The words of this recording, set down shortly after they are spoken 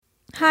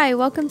Hi,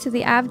 welcome to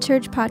the Av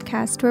Church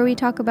podcast, where we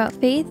talk about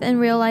faith and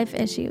real life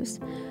issues.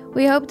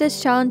 We hope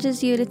this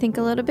challenges you to think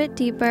a little bit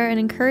deeper and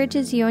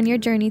encourages you on your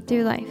journey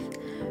through life.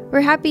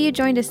 We're happy you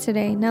joined us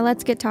today. Now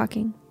let's get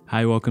talking.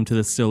 Hi, welcome to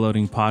the Still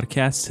Loading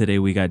podcast. Today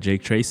we got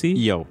Jake Tracy.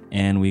 Yo.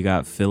 And we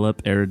got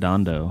Philip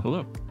Arredondo.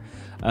 Hello.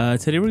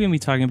 Today we're going to be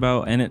talking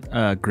about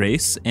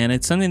grace, and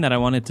it's something that I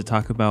wanted to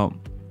talk about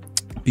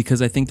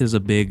because I think there's a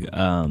big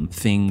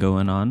thing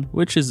going on,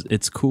 which is,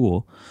 it's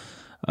cool,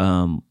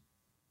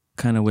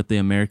 kind of with the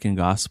American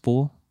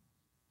gospel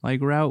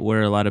route,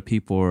 where a lot of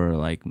people are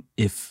like,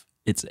 if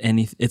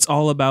it's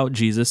all about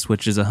Jesus,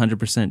 which is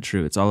 100%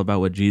 true. It's all about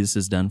what Jesus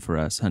has done for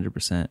us,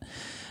 100%.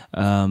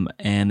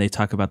 And they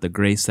talk about the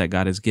grace that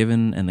God has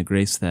given and the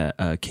grace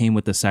that came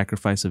with the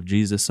sacrifice of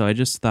Jesus. So I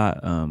just thought,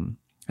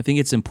 I think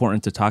it's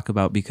important to talk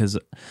about because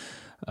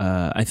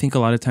I think a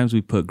lot of times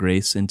we put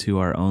grace into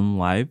our own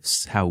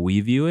lives, how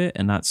we view it,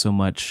 and not so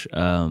much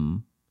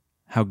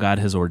how God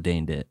has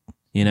ordained it,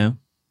 you know?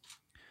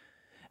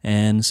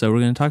 And so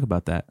we're going to talk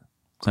about that.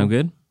 Sound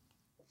good?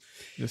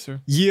 Yes, sir.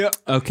 Yeah.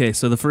 Okay,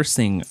 so the first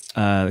thing,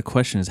 the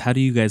question is, how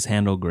do you guys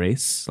handle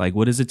grace? Like,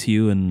 what is it to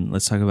you? And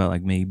let's talk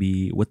about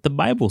maybe what the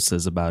Bible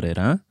says about it,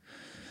 huh?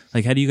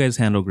 Like, how do you guys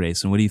handle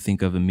grace? And what do you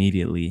think of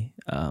immediately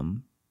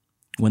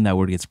when that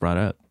word gets brought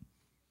up?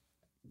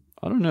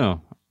 I don't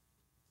know.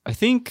 I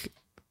think,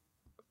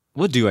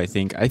 what do I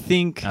think? I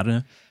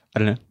don't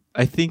know.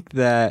 I think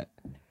that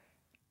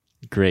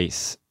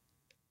grace,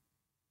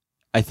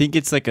 I think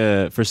it's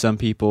for some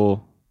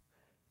people,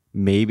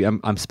 maybe,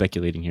 I'm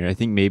speculating here. I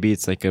think maybe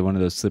it's one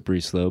of those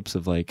slippery slopes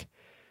of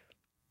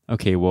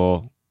okay,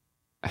 well,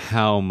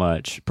 how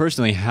much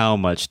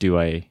do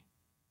I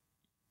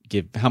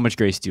give? How much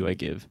grace do I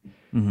give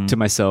to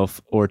myself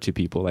or to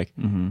people?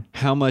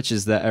 How much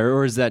is that,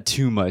 or is that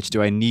too much?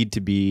 Do I need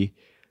to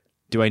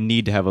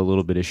have a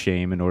little bit of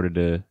shame in order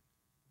to,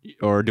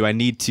 or do I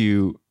need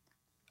to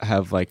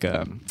have I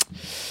don't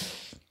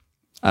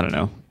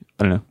know.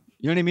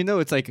 You know what I mean? Though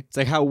it's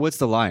what's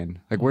the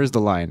line? Where's the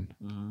line?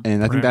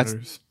 And I think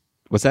that's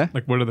what's that?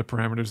 What are the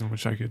parameters in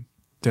which I could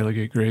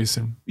delegate grace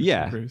and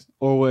grace?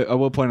 Or at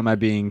what point am I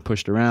being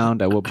pushed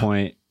around? At what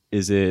point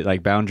is it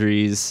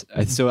boundaries?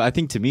 So I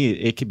think to me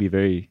it could be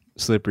very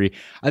slippery.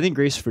 I think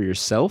grace for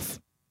yourself,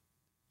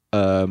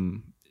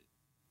 in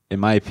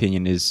my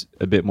opinion, is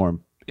a bit more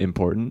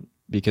important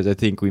because I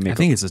think I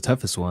think it's the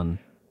toughest one.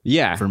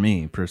 Yeah, for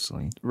me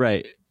personally,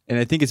 right. And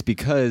I think it's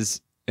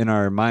because in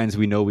our minds,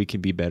 we know we can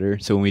be better.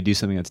 So when we do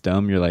something that's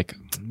dumb, you're like,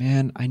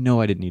 man, I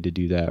know I didn't need to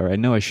do that, or I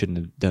know I shouldn't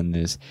have done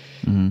this.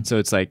 So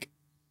it's I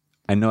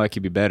know I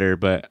could be better,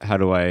 but how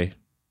do I?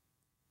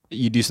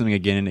 You do something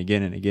again and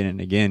again and again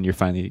and again, you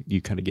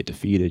kind of get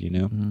defeated, you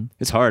know?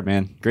 It's hard,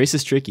 man. Grace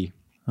is tricky,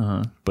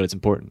 but it's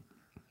important.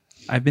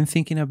 I've been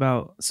thinking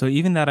about, so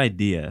even that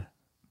idea,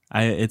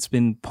 it's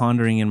been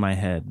pondering in my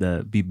head,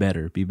 the be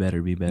better, be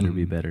better, be better,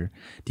 be better.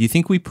 Do you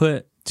think we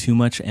put too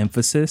much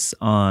emphasis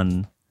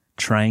on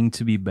trying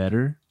to be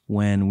better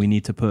when we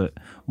need to put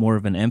more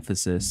of an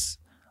emphasis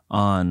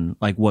on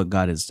what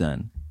God has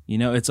done? You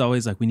know, it's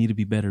always we need to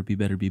be better, be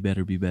better, be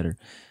better, be better.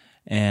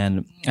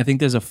 And I think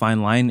there's a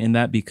fine line in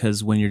that,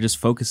 because when you're just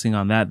focusing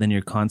on that, then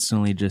you're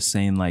constantly just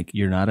saying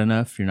you're not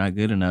enough, you're not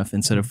good enough,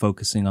 instead of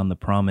focusing on the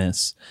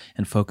promise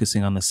and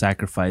focusing on the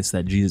sacrifice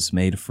that Jesus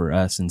made for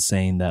us, and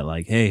saying that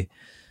hey,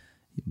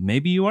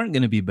 maybe you aren't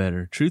going to be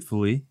better.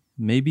 Truthfully,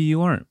 maybe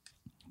you aren't.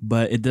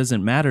 But it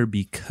doesn't matter,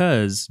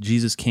 because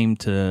Jesus came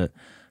to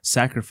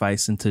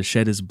sacrifice and to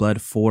shed his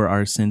blood for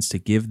our sins to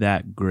give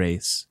that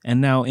grace. And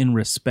now in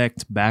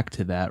respect back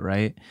to that,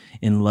 right?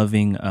 In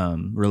loving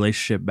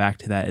relationship back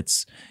to that,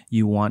 it's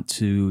you want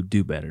to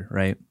do better,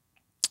 right?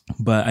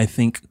 But I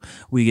think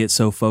we get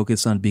so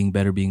focused on being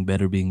better, being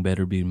better, being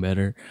better, being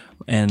better,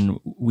 and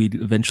we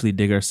eventually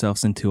dig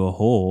ourselves into a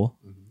hole,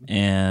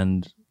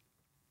 and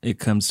it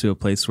comes to a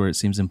place where it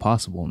seems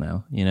impossible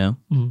now, you know?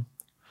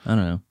 I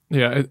don't know.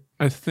 Yeah,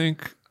 I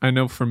think, I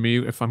know for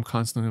me, if I'm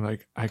constantly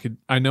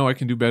I know I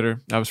can do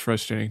better. That was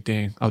frustrating.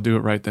 Dang, I'll do it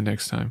right the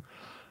next time.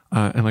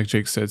 And like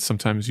Jake said,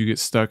 sometimes you get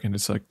stuck and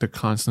it's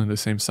constantly the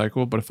same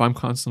cycle. But if I'm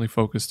constantly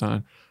focused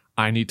on,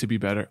 I need to be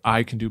better,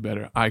 I can do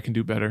better,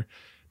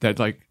 that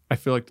I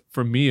feel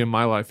for me in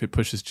my life, it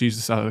pushes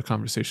Jesus out of the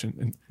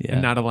conversation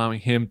and not allowing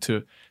him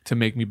to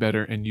make me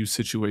better and use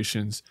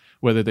situations,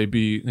 whether they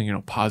be,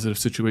 positive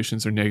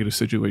situations or negative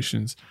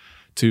situations,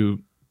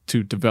 to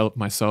develop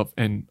myself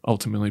and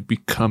ultimately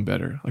become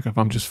better. If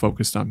I'm just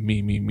focused on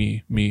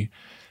me,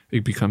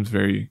 it becomes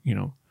very,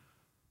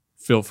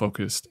 Phil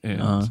focused.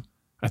 And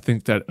I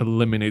think that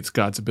eliminates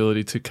God's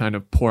ability to kind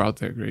of pour out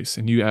that grace.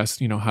 And you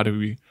asked, how do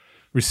we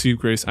receive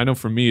grace? I know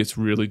for me, it's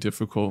really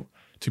difficult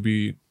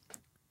to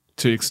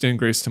extend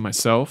grace to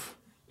myself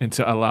and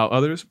to allow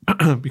others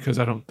because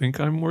I don't think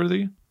I'm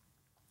worthy.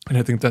 And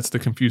I think that's the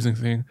confusing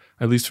thing,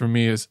 at least for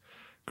me, is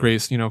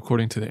grace,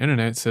 according to the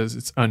internet, it says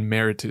it's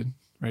unmerited.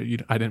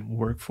 Right? I didn't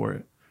work for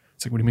it.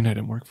 It's what do you mean I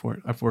didn't work for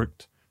it? I've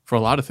worked for a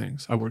lot of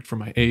things. I worked for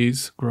my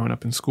A's growing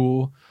up in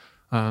school.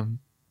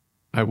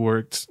 I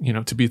worked,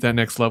 to be at that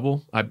next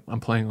level. I'm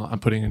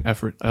putting in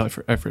effort,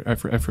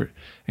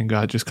 and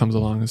God just comes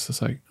along and it's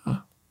just like,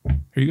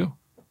 here you go.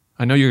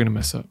 I know you're gonna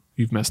mess up.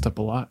 You've messed up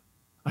a lot.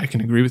 I can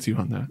agree with you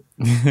on that.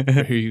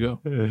 But here you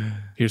go.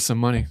 Here's some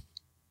money.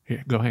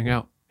 Here, go hang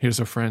out.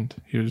 Here's a friend.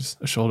 Here's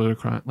a shoulder to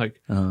cry.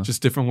 Like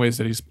just different ways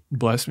that He's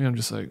blessed me. I'm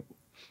just like,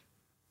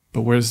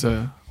 but where's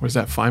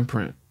that fine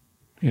print?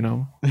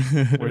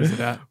 Where's it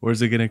at?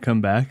 Where's it gonna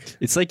come back?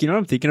 It's like, what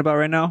I'm thinking about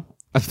right now?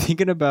 I'm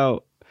thinking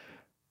about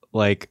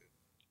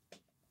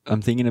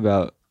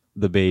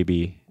the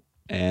baby,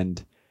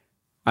 and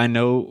I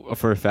know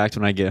for a fact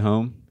when I get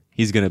home,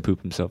 he's gonna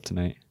poop himself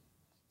tonight.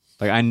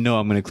 Like, I know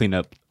I'm gonna clean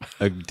up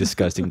a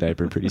disgusting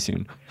diaper pretty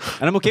soon,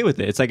 and I'm okay with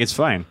it. It's like, it's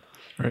fine,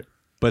 right?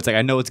 But it's like,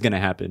 I know it's gonna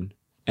happen,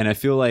 and I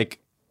feel like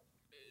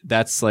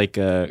that's like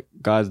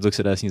God looks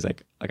at us and He's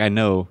like I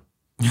know.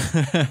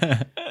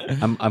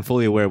 I'm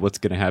fully aware of what's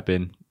gonna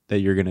happen. That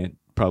you're gonna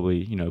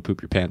probably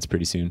poop your pants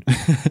pretty soon.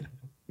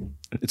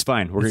 It's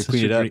fine. We're gonna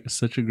clean it up.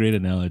 Such a great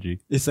analogy.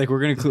 It's like we're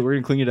gonna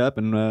clean it up,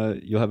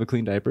 and you'll have a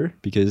clean diaper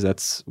because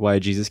that's why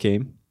Jesus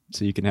came,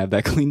 so you can have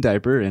that clean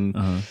diaper and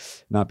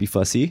not be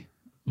fussy.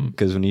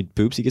 Because when he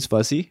poops, he gets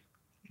fussy.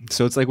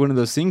 So it's like one of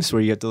those things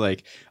where you have to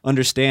like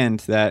understand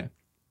that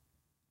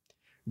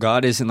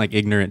God isn't like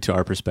ignorant to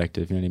our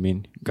perspective. You know what I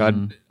mean?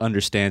 God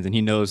understands, and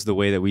He knows the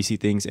way that we see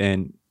things,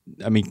 and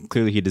I mean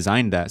clearly He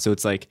designed that. So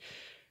it's like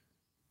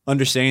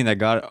understanding that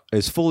God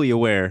is fully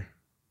aware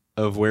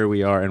of where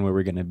we are and where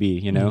we're going to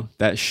be,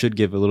 that should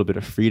give a little bit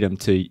of freedom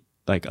to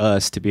like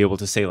us to be able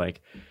to say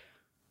like,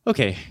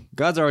 okay,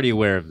 God's already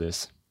aware of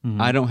this.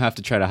 I don't have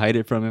to try to hide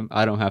it from Him.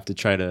 I don't have to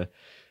try to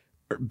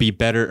be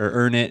better or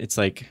earn it. It's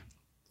like,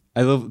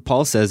 I love,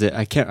 Paul says it.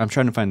 I'm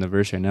trying to find the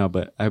verse right now,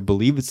 but I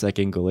believe it's like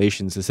in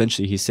Galatians.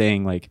 Essentially, he's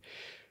saying like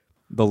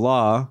the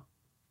law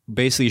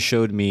basically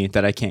showed me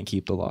that I can't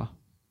keep the law.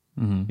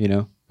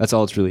 That's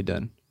all it's really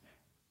done.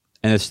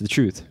 And that's the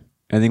truth.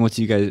 I think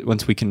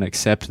once we can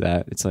accept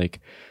that, it's like,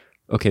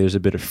 okay, there's a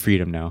bit of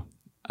freedom now.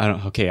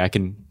 I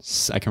can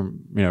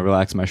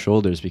relax my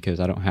shoulders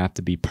because I don't have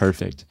to be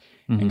perfect,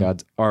 and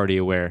God's already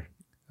aware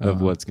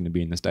of what's going to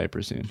be in this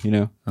diaper soon.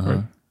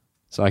 Right?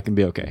 So I can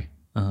be okay.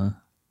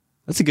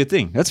 That's a good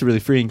thing. That's a really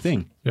freeing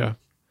thing. Yeah,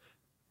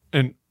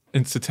 and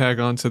to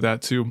tag on to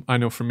that too, I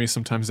know for me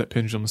sometimes that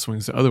pendulum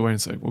swings the other way, and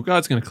it's like, well,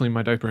 God's going to clean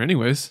my diaper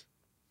anyways.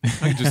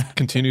 I can just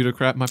continue to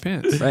crap my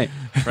pants, right?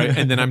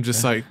 And then I'm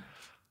just like,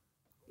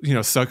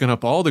 sucking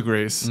up all the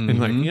grace and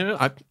like,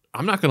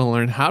 I'm not going to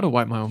learn how to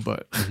wipe my own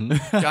butt.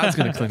 God's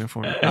going to clean it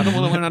for me. I don't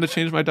want to learn how to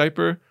change my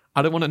diaper.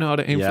 I don't want to know how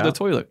to aim for the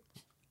toilet.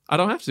 I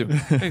don't have to.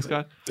 Thanks,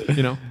 God.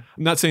 I'm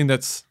not saying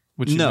that's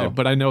what you do,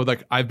 but I know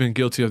like I've been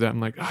guilty of that.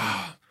 I'm like,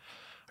 I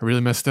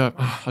really messed up.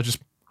 I'll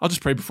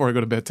just pray before I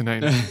go to bed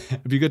tonight.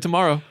 It'll be good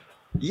tomorrow.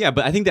 Yeah,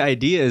 but I think the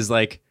idea is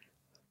like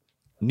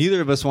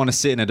neither of us want to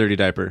sit in a dirty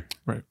diaper.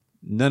 Right.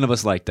 None of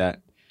us like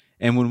that.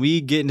 And when we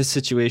get into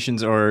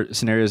situations or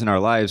scenarios in our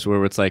lives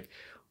where it's like,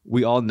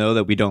 we all know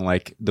that we don't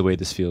like the way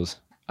this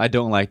feels. I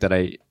don't like that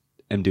I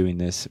am doing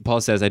this. Paul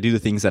says, I do the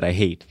things that I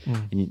hate.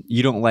 And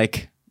you don't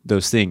like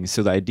those things.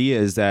 So the idea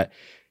is that,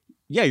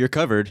 yeah, you're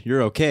covered.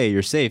 You're okay.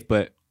 You're safe.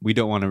 But we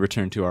don't want to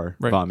return to our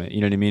vomit.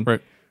 You know what I mean?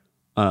 Right.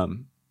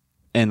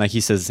 And like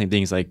he says the same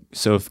thing. He's like,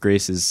 so if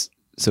grace is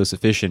so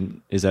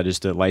sufficient, is that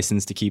just a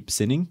license to keep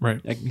sinning? Right.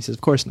 Like he says,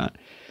 of course not.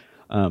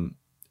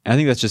 I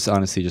think that's just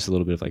honestly just a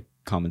little bit of like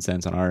common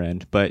sense on our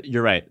end. But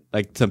you're right.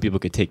 Like some people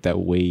could take that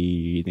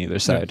way the other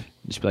side.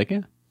 Just be like,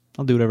 yeah,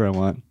 I'll do whatever I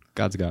want.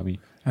 God's got me.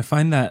 I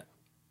find that,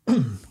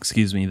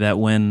 that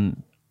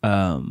when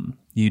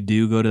you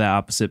do go to that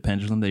opposite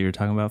pendulum that you're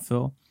talking about,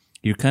 Phil,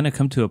 you kind of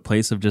come to a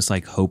place of just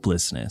like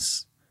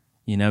hopelessness,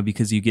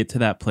 because you get to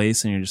that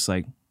place and you're just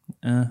like,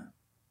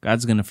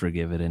 God's going to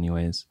forgive it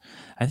anyways.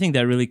 I think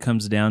that really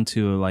comes down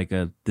to like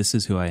this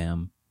is who I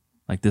am.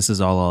 Like this is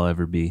all I'll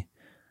ever be.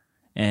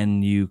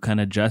 And you kind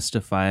of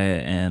justify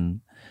it.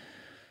 And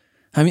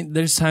I mean,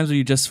 there's times where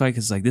you justify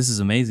because like, this is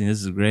amazing.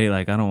 This is great.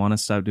 Like, I don't want to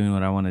stop doing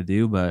what I want to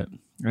do. But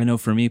I know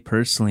for me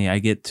personally, I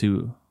get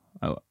to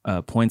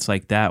points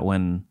like that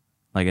when,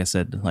 like I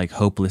said, like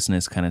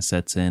hopelessness kind of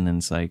sets in and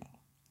it's like,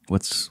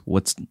 what's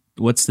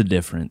the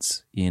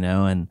difference,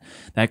 And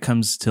that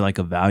comes to like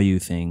a value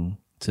thing,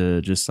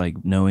 to just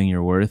like knowing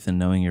your worth and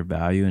knowing your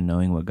value and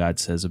knowing what God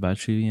says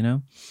about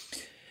you,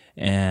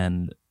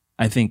 And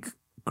I think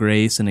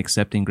grace and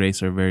accepting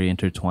grace are very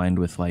intertwined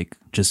with like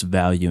just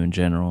value in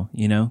general,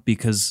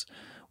 because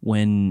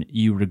when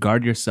you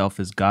regard yourself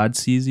as God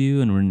sees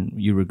you and when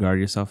you regard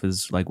yourself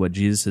as like what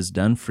Jesus has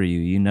done for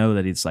you,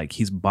 that it's like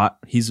he's bought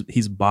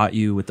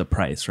you with a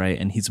price, right?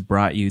 And he's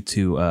brought you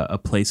to a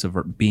place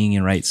of being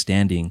in right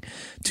standing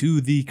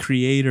to the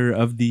creator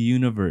of the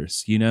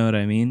universe. You know what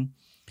I mean?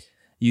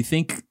 You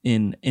think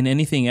in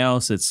anything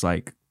else, it's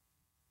like,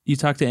 you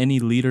talk to any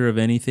leader of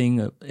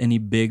anything, any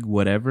big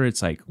whatever,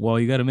 it's like, well,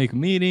 you got to make a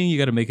meeting, you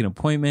got to make an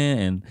appointment,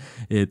 and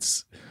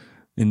it's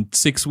in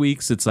 6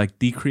 weeks, it's like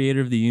the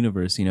creator of the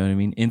universe, you know what I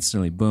mean?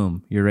 Instantly,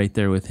 boom, you're right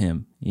there with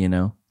him,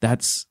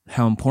 That's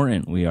how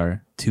important we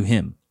are to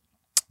him.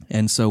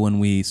 And so when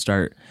we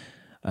start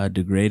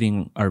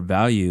degrading our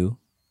value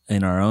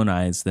in our own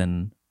eyes,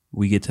 then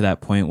we get to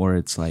that point where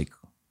it's like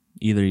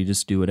either you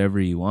just do whatever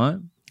you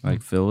want,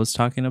 like Phil was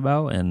talking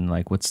about, and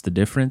like, what's the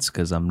difference?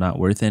 Because I'm not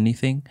worth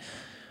anything.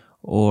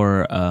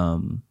 Or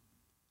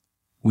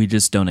we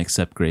just don't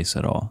accept grace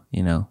at all,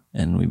 you know,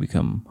 and we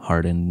become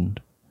hardened.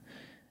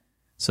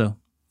 So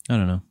I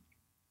don't know.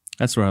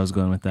 That's where I was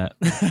going with that.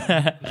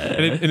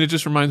 and it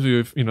just reminds me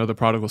of, you know, the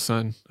prodigal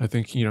son. I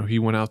think, you know, he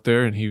went out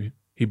there and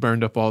he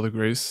burned up all the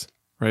grace,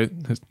 right?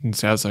 And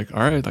Dad's like,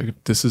 all right, like,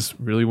 if this is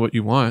really what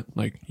you want,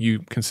 like, you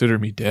consider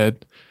me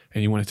dead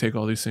and you want to take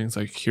all these things,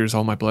 like, here's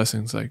all my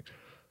blessings, like,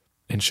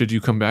 and should you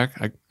come back,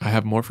 I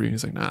have more for you.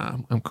 He's like, nah,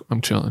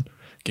 I'm chilling.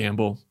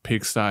 Gamble,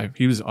 pigsty.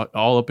 He was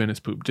all up in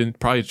his poop. Didn't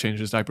probably change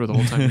his diaper the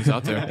whole time he was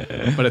out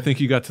there. But I think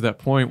he got to that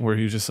point where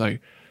he was just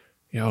like,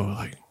 yo,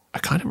 like, I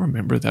kind of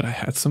remember that I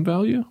had some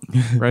value,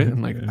 right?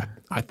 And like,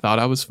 I thought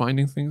I was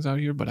finding things out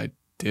here, but I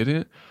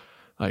didn't.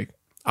 Like,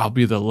 I'll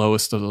be the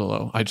lowest of the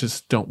low. I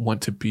just don't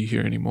want to be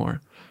here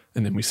anymore.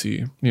 And then we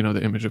see, you know,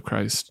 the image of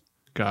Christ,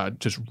 God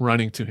just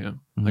running to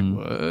him. Like,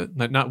 what?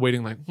 Like, not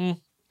waiting, like,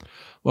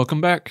 welcome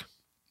back.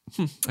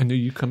 I knew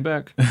you'd come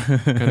back,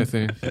 kind of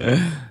thing.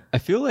 I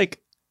feel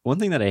like one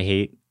thing that I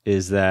hate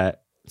is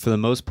that for the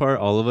most part,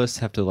 all of us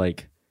have to,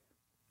 like,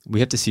 we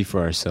have to see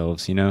for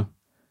ourselves, you know?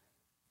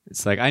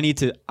 It's like, I need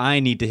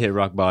to hit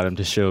rock bottom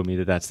to show me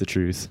that that's the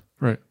truth.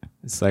 Right.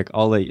 It's like,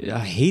 I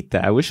hate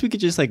that. I wish we could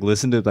just like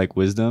listen to like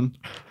wisdom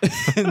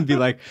and be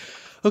like,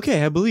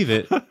 okay, I believe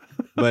it.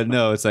 But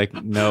no, it's like,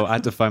 no, I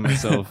have to find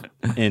myself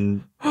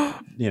in,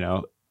 you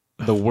know,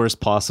 the worst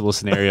possible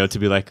scenario to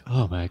be like,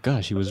 oh my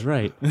gosh, he was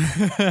right.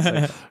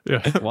 Like,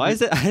 Yeah. why is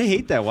that? I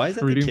hate that. Why is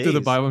that Reading the case? through the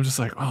Bible, I'm just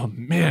like, oh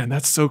man,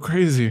 that's so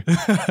crazy.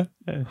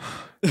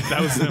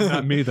 That was them,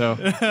 not me, though.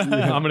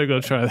 I'm going to go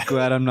try that.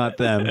 Glad I'm not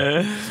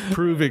them.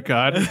 Prove it,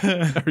 God.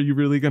 Are you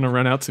really going to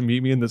run out to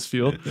meet me in this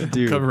field?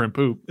 Dude. Covering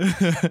poop.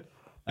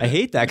 I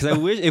hate that because I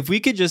wish if we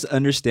could just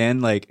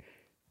understand like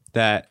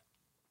that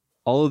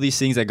all of these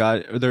things that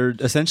God, they're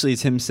essentially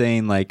it's him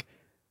saying like,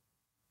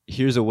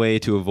 here's a way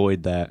to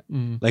avoid that.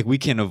 Like we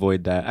can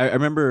avoid that. I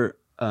remember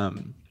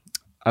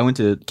I went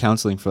to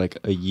counseling for like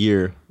a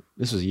year.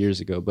 This was years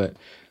ago, but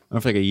I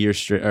went for like a year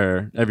straight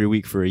or every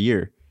week for a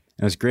year.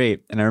 And it was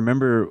great. And I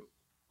remember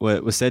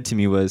what was said to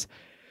me was,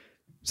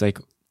 it's like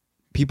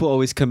people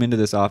always come into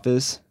this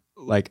office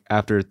like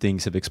after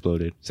things have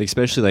exploded. So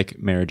especially like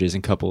marriages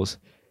and couples.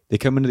 They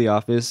come into the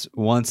office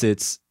once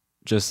it's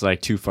just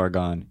like too far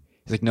gone.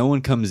 It's like no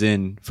one comes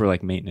in for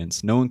like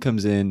maintenance. No one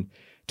comes in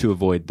to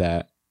avoid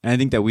that. And I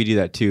think that we do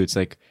that too. It's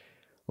like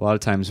a lot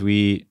of times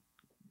we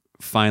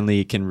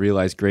finally can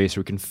realize grace, or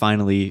we can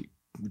finally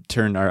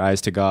turn our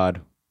eyes to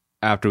God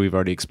after we've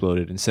already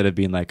exploded, instead of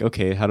being like,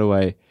 okay, how do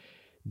I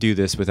do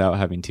this without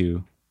having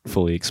to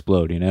fully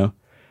explode, you know?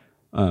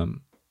 But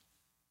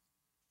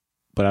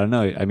I don't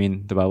know. I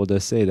mean, the Bible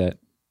does say that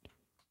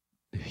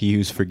he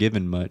who's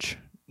forgiven much,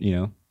 you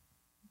know,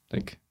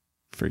 like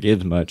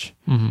forgives much.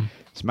 So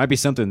there might be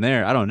something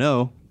there. I don't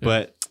know,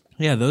 but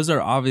yeah, those are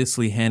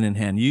obviously hand in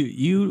hand.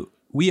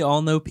 We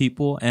all know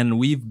people, and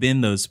we've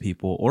been those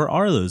people or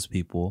are those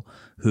people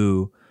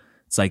who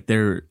it's like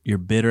you're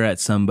bitter at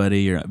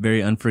somebody, you're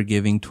very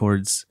unforgiving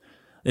towards,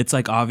 it's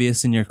like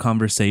obvious in your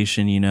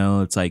conversation, you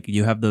know, it's like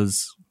you have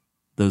those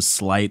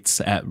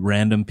slights at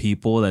random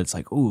people that's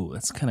like, ooh,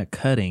 that's kind of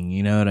cutting,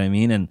 you know what I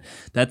mean? And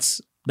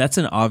that's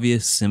an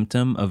obvious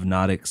symptom of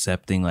not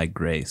accepting like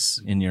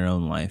grace in your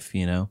own life,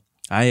 you know?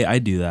 I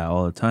do that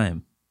all the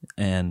time.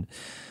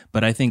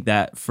 But I think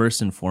that first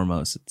and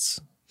foremost,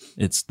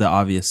 it's the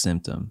obvious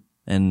symptom.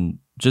 And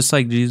just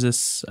like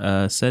Jesus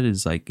said,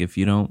 is like, if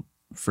you don't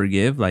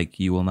forgive, like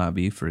you will not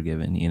be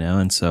forgiven, you know?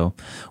 And so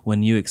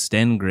when you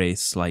extend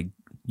grace, like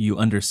you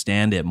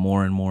understand it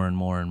more and more and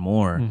more and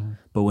more.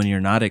 But when you're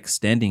not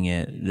extending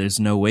it, there's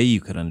no way you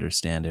could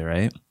understand it,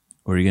 right?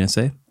 What are you going to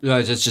say? no,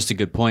 that's just a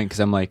good point. Because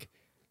I'm like,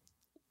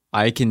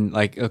 I can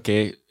like,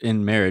 okay,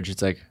 in marriage,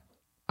 it's like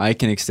I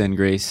can extend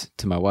grace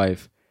to my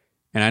wife,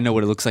 and I know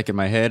what it looks like in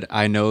my head.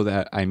 I know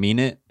that I mean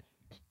it.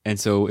 And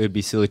so it'd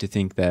be silly to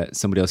think that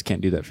somebody else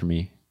can't do that for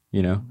me,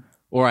 you know,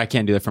 or I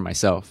can't do that for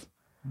myself.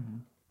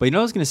 But you know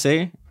what I was going to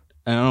say?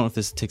 I don't know if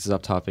this takes us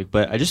off topic,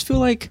 but I just feel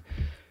like,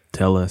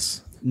 Tell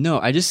us. no,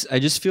 I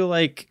just feel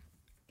like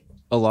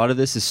a lot of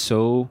this is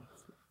so,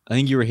 I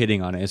think you were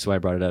hitting on it. That's why I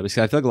brought it up. Because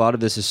I feel like a lot of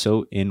this is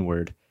so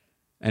inward,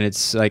 and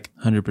it's like,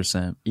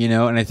 100%. you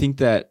know, and I think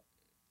that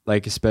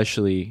like,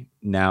 especially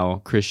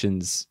now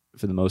Christians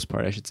for the most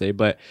part, I should say,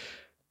 but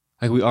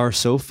like we are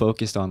so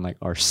focused on like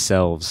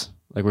ourselves.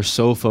 Like we're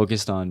so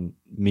focused on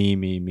me.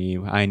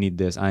 I need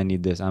this. I'm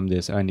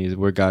this.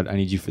 We're God. I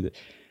need you for this.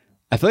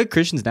 I feel like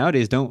Christians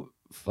nowadays don't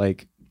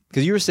like,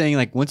 because you were saying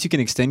like once you can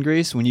extend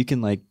grace, when you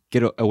can like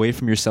get away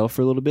from yourself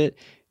for a little bit,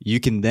 you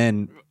can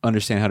then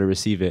understand how to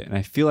receive it. And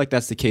I feel like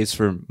that's the case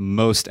for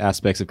most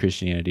aspects of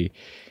Christianity.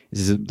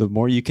 Is the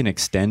more you can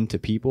extend to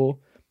people,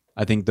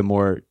 I think the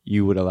more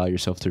you would allow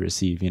yourself to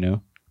receive, you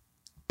know?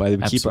 But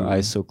we keep our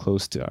eyes so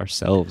close to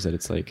ourselves that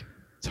it's like,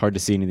 it's hard to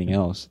see anything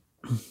else.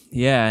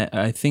 Yeah,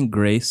 I think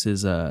grace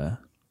is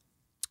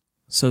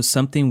So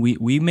something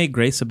we make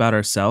grace about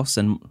ourselves,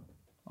 and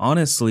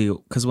honestly,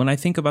 because when I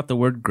think about the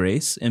word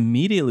grace,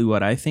 immediately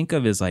what I think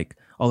of is like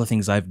all the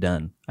things I've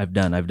done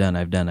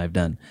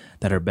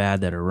that are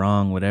bad, that are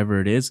wrong,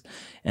 whatever it is.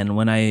 And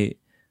when I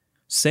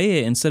say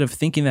it, instead of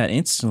thinking that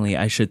instantly,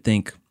 I should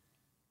think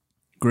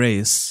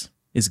grace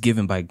is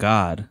given by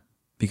God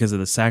because of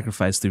the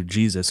sacrifice through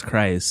Jesus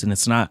Christ. And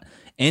it's not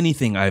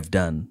anything I've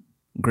done.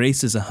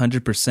 Grace is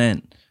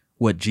 100%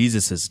 what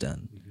Jesus has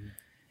done.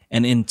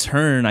 And in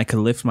turn, I could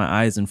lift my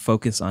eyes and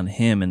focus on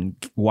him and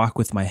walk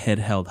with my head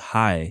held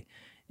high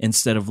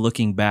instead of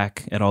looking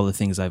back at all the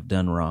things I've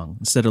done wrong.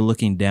 Instead of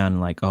looking down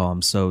and like, oh,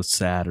 I'm so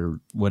sad or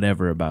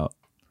whatever about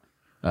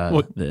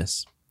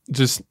this.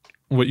 Just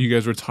what you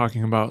guys were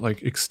talking about,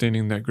 like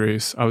extending that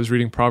grace. I was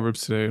reading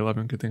Proverbs today,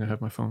 11. Good thing I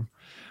have my phone.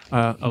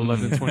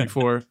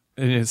 11:24.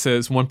 And it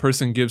says, one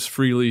person gives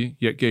freely,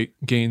 yet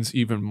gains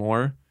even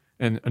more,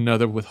 and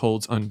another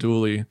withholds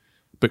unduly,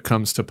 but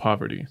comes to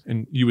poverty.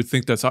 And you would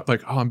think that's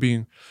like, oh,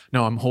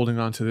 I'm holding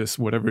on to this,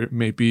 whatever it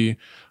may be.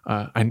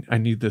 I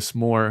need this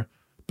more,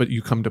 but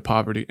you come to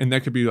poverty. And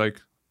that could be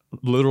like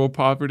literal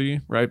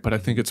poverty, right? But I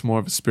think it's more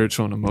of a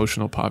spiritual and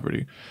emotional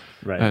poverty.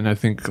 Right. And I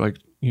think like,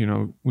 we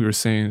were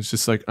saying, it's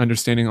just like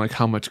understanding like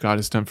how much God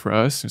has done for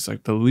us. It's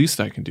like the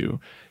least I can do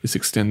is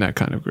extend that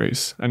kind of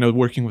grace. I know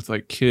working with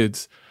like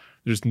kids,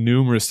 there's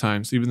numerous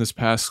times, even this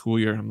past school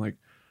year, I'm like,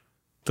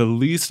 the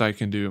least I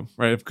can do,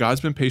 right? If God's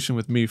been patient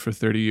with me for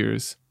 30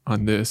 years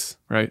on this,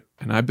 right?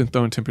 And I've been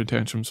throwing temper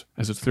tantrums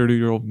as a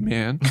 30-year-old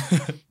man,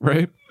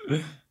 right?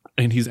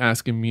 And he's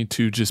asking me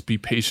to just be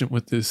patient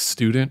with this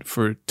student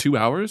for 2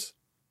 hours.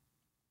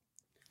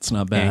 It's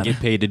not bad. And get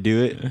paid to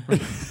do it.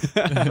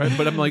 Right?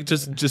 But I'm like,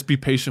 just be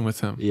patient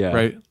with him. Yeah.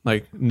 Right?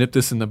 Like nip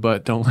this in the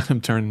butt. Don't let him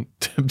turn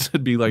to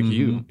be like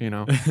you,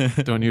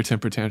 throwing your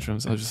temper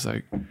tantrums. I was just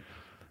like,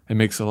 it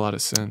makes a lot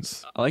of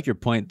sense. I like your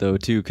point though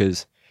too,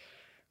 because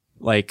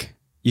like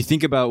you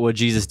think about what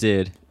Jesus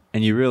did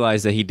and you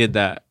realize that he did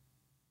that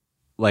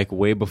like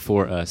way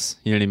before us.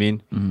 You know what I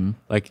mean? Mm-hmm.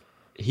 Like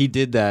he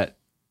did that,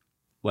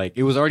 like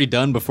it was already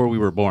done before we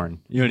were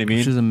born. You know what I mean?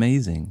 Which is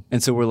amazing.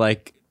 And so we're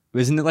like,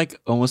 isn't it like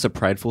almost a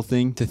prideful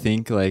thing to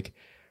think like,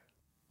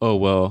 oh,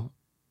 well,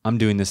 I'm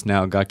doing this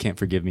now. God can't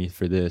forgive me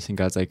for this. And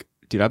God's like,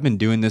 dude, I've been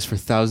doing this for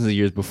thousands of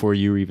years before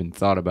you even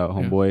thought about,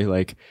 homeboy. Yeah.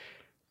 Like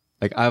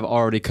I've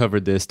already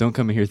covered this. Don't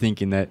come in here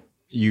thinking that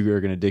you are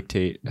going to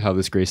dictate how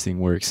this grace thing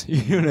works.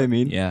 You know what I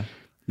mean? Yeah.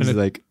 It's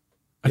like,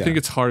 I think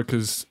it's hard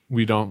because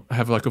we don't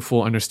have like a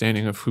full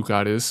understanding of who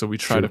God is. So we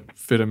try to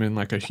fit him in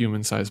like a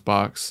human-sized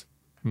box.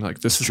 I'm like,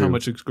 this is how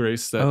much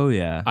grace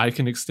that I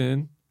can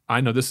extend.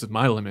 I know this is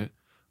my limit.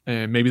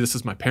 And maybe this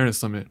is my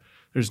parents' limit.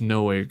 There's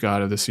no way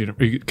God of this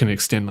universe can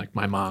extend like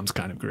my mom's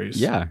kind of grace.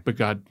 Yeah. But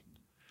God.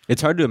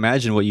 It's hard to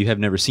imagine what you have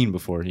never seen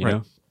before, you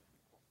know?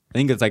 I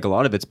think it's like a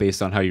lot of it's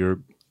based on how you're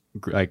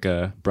like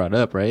brought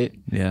up, right?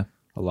 Yeah.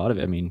 A lot of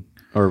it, I mean,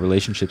 or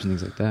relationships and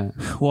things like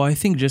that. Well, I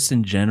think just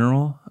in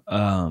general,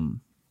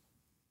 and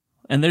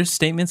there's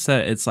statements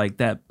that it's like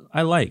that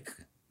I like,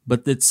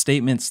 but it's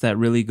statements that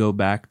really go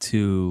back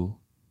to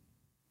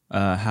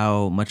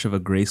how much of a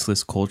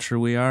graceless culture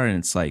we are. And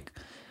it's like,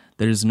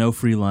 there's no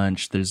free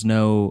lunch. There's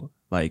no,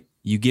 like,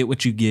 you get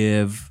what you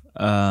give.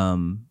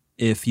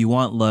 If you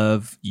want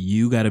love,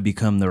 you got to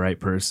become the right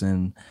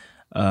person.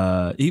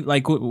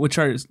 Like, which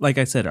are, like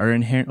I said, are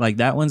inherent, like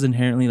that one's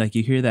inherently, like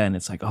you hear that and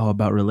it's like, oh,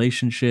 about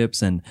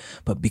relationships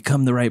but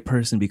become the right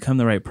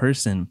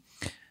person.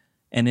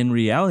 And in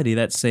reality,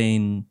 that's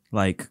saying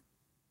like,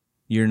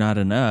 you're not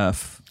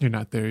enough. You're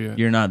not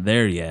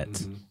there yet.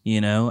 Mm-hmm. You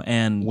know?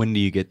 And when do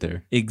you get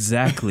there?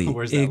 Exactly.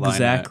 Where's that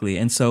line at?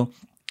 And so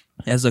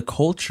as a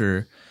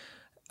culture,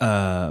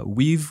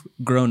 we've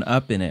grown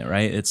up in it,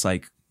 right? It's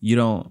like, you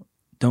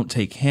don't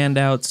take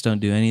handouts, don't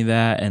do any of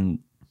that. And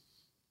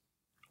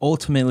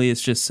ultimately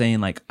it's just saying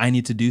like, I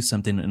need to do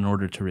something in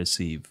order to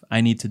receive. I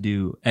need to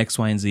do X,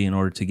 Y, and Z in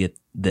order to get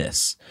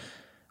this.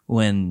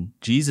 When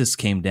Jesus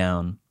came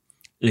down,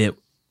 it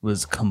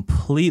was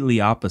completely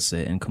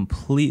opposite and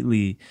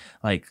completely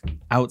like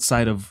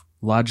outside of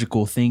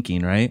logical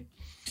thinking, right?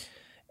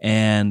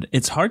 And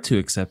it's hard to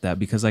accept that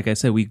because, like I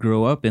said, we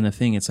grow up in a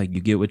thing. It's like you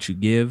get what you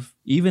give.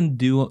 Even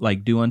do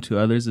unto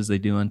others as they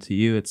do unto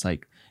you. It's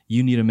like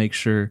you need to make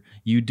sure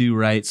you do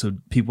right so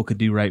people could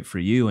do right for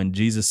you. And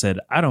Jesus said,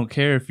 I don't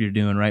care if you're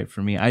doing right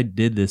for me. I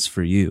did this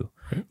for you,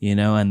 you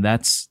know, and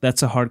that's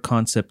a hard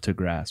concept to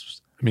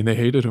grasp. I mean, they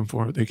hated him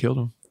for it. They killed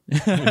him.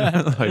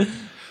 Like,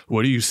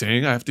 what are you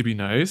saying? I have to be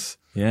nice?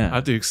 Yeah. I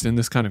have to extend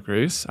this kind of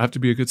grace? I have to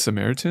be a good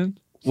Samaritan?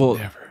 Well,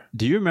 never.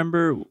 Do you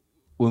remember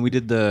when we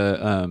did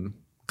the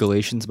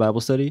Galatians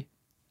Bible study?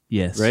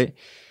 Yes. Right?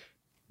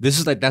 This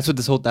is like, that's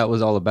what that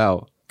was all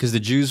about. Because the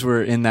Jews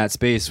were in that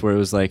space where it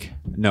was like,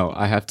 no,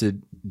 I have to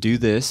do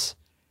this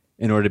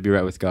in order to be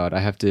right with God. I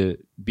have to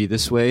be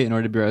this way in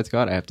order to be right with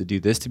God. I have to do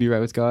this to be right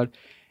with God.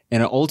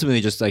 And it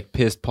ultimately just like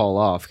pissed Paul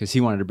off because he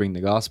wanted to bring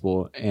the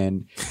gospel.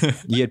 And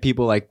you had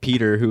people like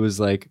Peter who was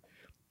like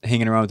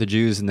hanging around with the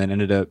Jews and then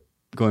ended up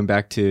going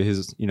back to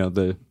his, you know,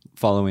 the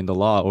following the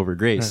law over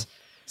grace.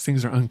 These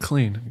things are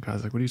unclean. And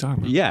God's like, what are you talking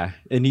about? Yeah.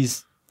 And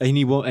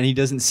and he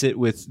doesn't sit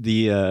with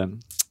the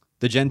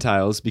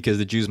Gentiles because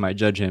the Jews might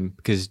judge him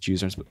because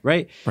Jews aren't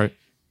right. Right.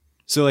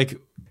 So like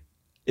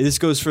this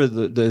goes for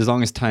the as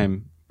long as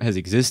time has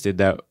existed,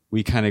 that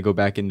we kind of go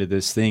back into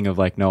this thing of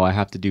like, no, I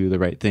have to do the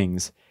right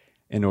things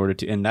in order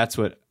to, and that's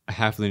what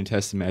half of the New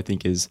Testament I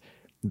think is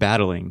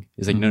battling.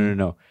 Is like,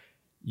 no,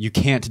 you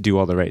can't do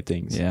all the right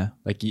things. Yeah.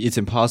 Like it's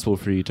impossible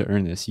for you to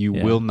earn this. You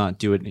will not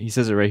do it. He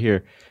says it right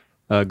here,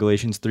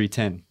 Galatians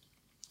 3:10.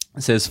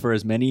 It says, for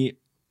as many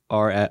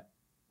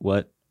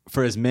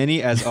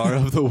as are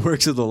of the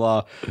works of the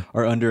law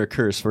are under a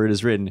curse, for it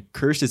is written,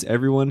 cursed is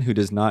everyone who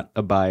does not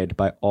abide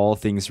by all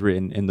things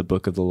written in the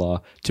book of the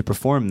law to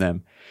perform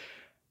them.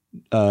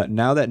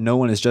 Now that no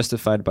one is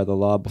justified by the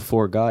law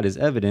before God is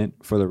evident,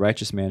 for the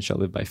righteous man shall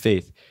live by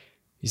faith.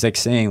 He's like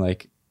saying,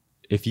 like,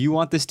 if you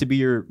want this to be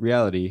your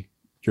reality,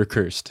 you're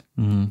cursed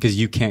because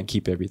you can't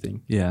keep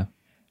everything. Yeah.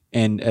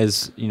 And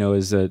as you know,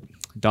 as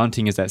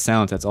daunting as that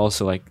sounds, that's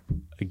also like,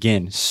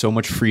 again, so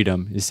much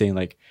freedom is saying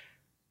like,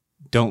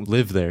 don't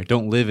live there.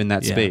 Don't live in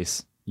that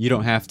space. You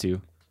don't have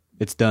to.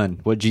 It's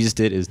done. What Jesus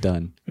did is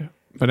done. Yeah.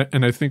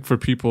 And I think for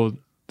people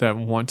that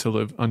want to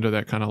live under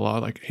that kind of law,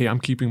 like, hey, I'm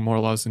keeping more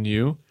laws than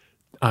you.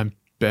 I'm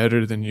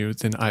better than you.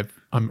 Then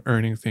I'm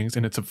earning things,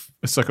 and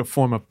it's like a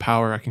form of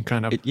power. I can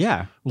kind of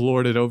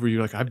lord it over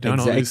you. Like I've done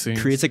all these things.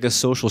 It creates like a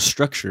social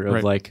structure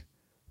of like,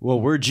 well,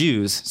 we're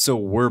Jews, so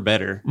we're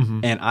better.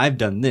 And I've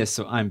done this,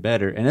 so I'm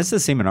better. And it's the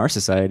same in our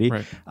society.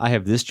 Right. I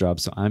have this job,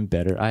 so I'm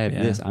better. I have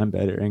this, I'm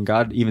better. And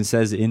God even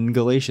says in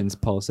Galatians,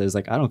 Paul says,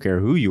 like, I don't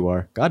care who you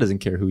are. God doesn't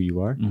care who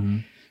you are.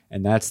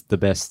 And that's the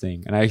best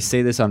thing. And I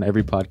say this on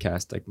every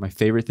podcast. Like my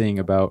favorite thing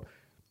about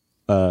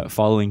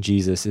following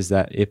Jesus is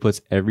that it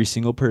puts every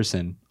single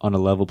person on a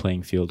level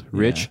playing field.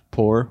 Rich,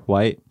 poor,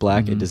 white,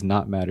 black, it does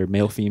not matter.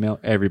 Male, female,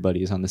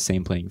 everybody is on the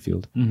same playing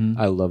field.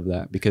 I love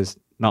that because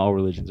not all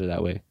religions are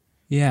that way.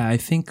 Yeah, I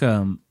think,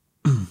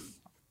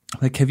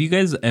 like, have you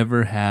guys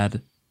ever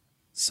had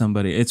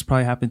somebody, it's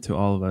probably happened to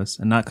all of us,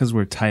 and not because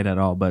we're tight at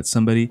all, but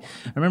somebody,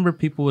 I remember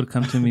people would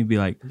come to me and be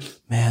like,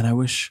 man, I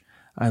wish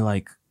I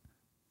like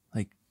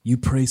you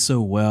pray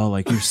so well,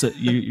 like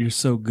you're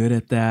so good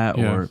at that,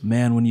 or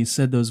man, when you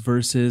said those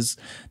verses,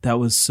 that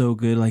was so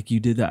good, like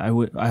you did that.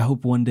 I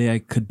hope one day I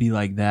could be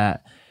like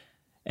that.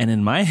 And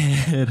in my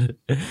head,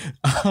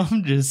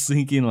 I'm just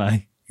thinking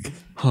like,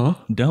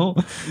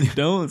 don't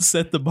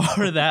set the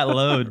bar that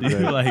low,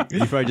 dude. Like you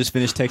probably just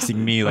finished texting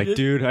me like,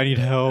 dude, I need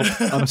help.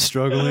 I'm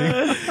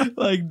struggling.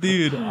 Like,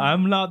 dude,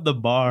 I'm not the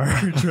bar.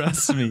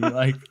 Trust me.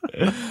 Like,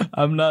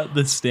 I'm not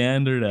the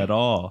standard at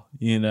all,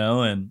 you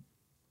know?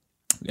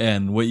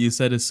 And what you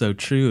said is so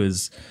true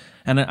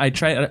and I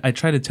try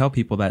to tell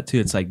people that too.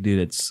 It's like,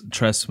 dude,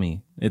 trust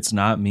me. It's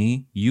not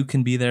me. You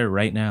can be there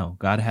right now.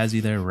 God has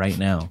you there right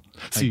now.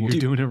 See, like,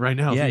 you're doing it right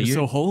now. Yeah, you're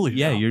so holy.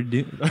 Yeah, now.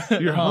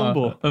 You're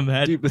humble.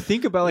 Dude, but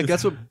think about like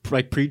that's what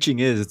like preaching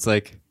is. It's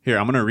like, here,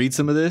 I'm gonna read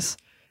some of this,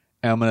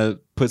 and I'm gonna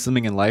put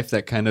something in life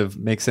that kind of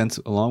makes sense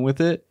along with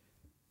it,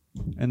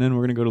 and then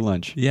we're gonna go to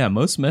lunch. Yeah,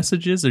 most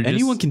messages are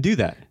anyone can do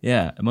that.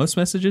 Yeah, most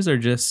messages are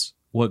just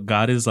what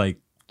God is like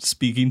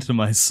speaking to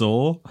my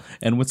soul.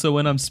 And so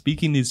when I'm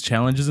speaking these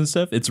challenges and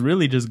stuff, it's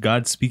really just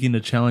God speaking the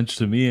challenge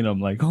to me, and I'm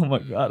like, oh my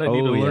God, I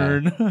need to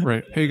learn.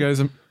 Right. Hey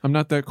guys, I'm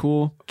not that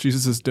cool.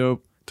 Jesus is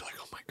dope. They're like,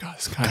 oh my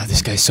God,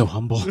 this guy's so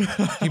humble.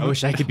 I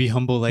wish I could be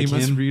humble like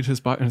him. He must read his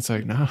Bible. And it's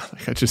like, no,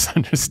 like I just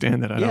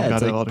understand that I don't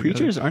got it all together.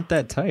 Preachers aren't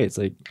that tight. It's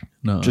like,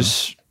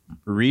 just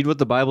read what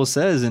the Bible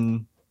says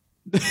and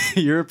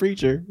you're a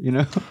preacher, you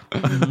know?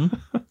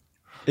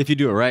 If you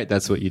do it right,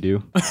 that's what you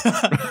do.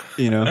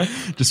 You know,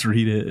 just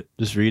read it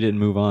and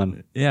move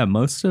on. Yeah,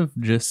 most of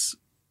just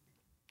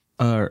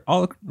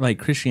all like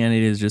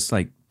Christianity is just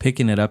like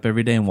picking it up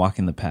every day and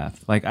walking the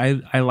path. Like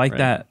I like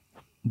that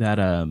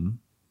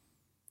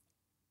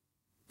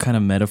kind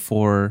of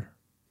metaphor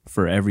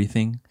for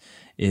everything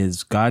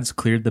is God's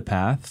cleared the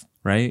path,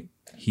 right?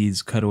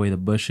 He's cut away the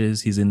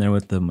bushes. He's in there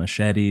with the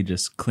machete,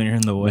 just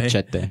clearing the way.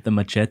 The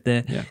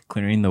machete,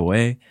 clearing the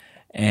way,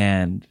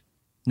 and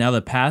now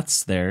the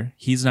path's there.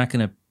 He's not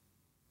going to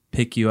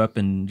pick you up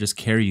and just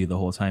carry you the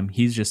whole time.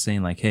 He's just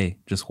saying like, hey,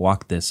 just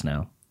walk this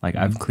now. Like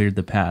I've cleared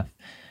the path.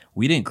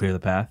 We didn't clear the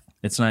path.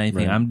 It's not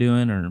anything I'm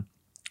doing or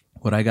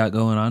what I got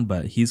going on,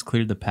 but he's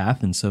cleared the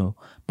path. And so,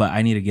 but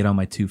I need to get on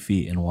my 2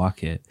 feet and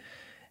walk it.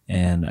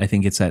 And I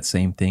think it's that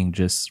same thing.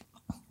 Just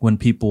when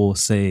people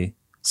say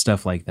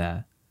stuff like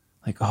that,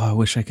 like, oh, I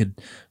wish I could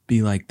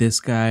be like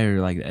this guy,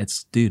 or like,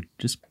 it's, dude,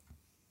 just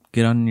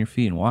get on your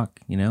feet and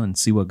walk, you know, and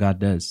see what God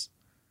does.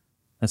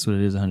 That's what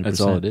it is, 100%.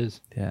 That's all it is.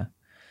 Yeah.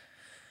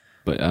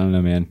 But I don't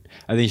know, man.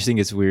 I just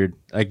think it's weird.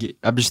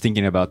 I'm just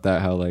thinking about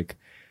that, how like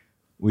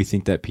we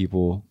think that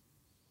people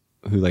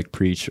who like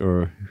preach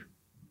or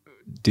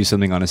do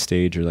something on a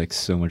stage are like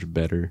so much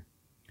better.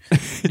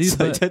 It's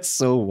like, that's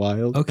so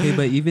wild. Okay,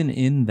 but even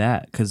in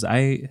that, because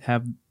I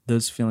have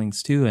those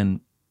feelings too,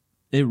 and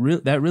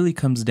that really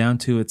comes down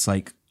to, it's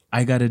like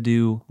I got to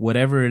do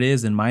whatever it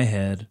is in my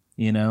head,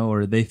 you know,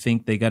 or they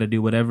think they got to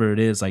do whatever it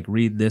is, like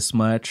read this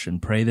much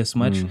and pray this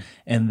much,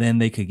 and then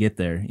they could get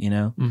there, you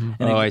know? Mm-hmm.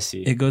 And I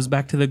see. It goes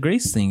back to the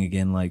grace thing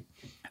again. Like,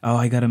 oh,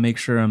 I got to make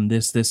sure I'm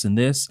this, this, and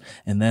this,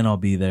 and then I'll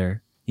be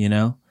there, you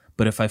know?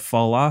 But if I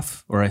fall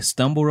off or I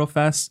stumble real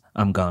fast,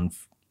 I'm gone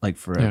like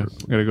forever.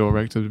 Yeah, gotta go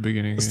right to the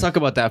beginning. Let's talk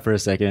about that for a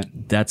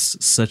second.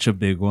 That's such a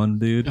big one,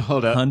 dude.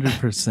 Hold up.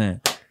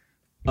 100%.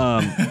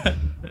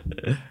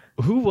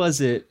 Who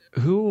was it?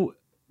 It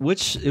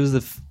was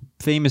the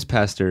famous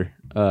pastor.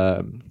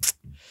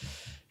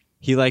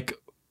 He like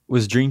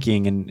was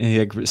drinking and he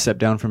like stepped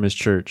down from his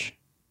church.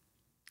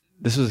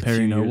 This was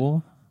Perry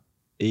Noble?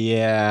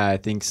 Yeah, I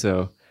think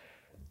so.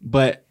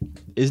 But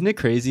isn't it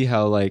crazy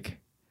how, like,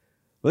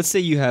 let's say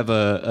you have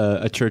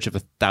a church of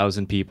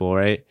 1,000 people,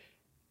 right?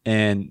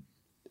 And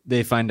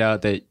they find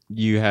out that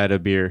you had a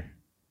beer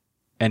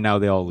and now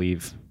they all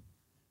leave.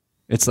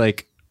 It's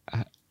like,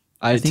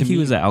 I think he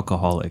was an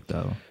alcoholic,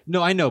 though.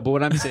 No, I know, but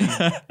what I'm saying,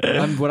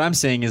 what I'm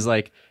saying is,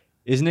 like,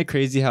 isn't it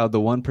crazy how the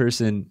one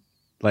person,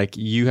 like,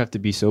 you have to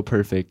be so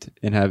perfect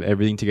and have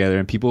everything together,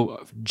 and people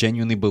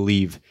genuinely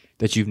believe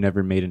that you've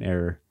never made an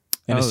error,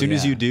 and as soon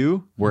as you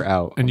do, we're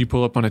out. And you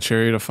pull up on a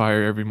chariot of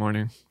fire every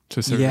morning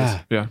to service.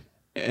 Yeah.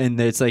 And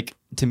it's like,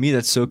 to me,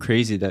 that's so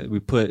crazy that we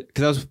put,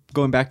 because I was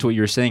going back to what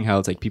you were saying, how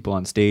it's like people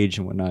on stage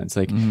and whatnot. It's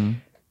like,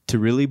 to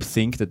really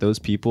think that those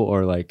people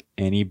are like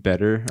any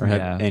better or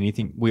have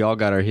anything. We all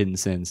got our hidden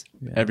sins.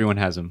 Yeah. Everyone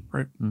has them.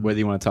 Right. Whether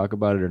you want to talk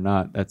about it or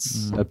not,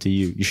 that's up to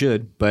you. You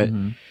should, but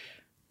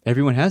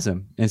everyone has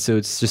them. And so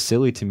it's just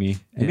silly to me.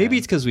 And maybe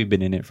it's because we've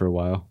been in it for a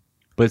while,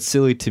 but it's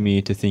silly to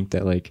me to think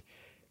that, like,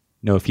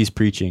 no, if he's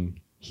preaching,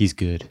 he's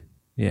good.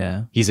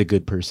 Yeah. He's a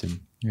good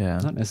person. Yeah.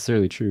 Not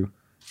necessarily true.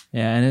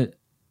 Yeah. And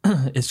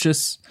it's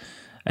just,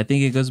 I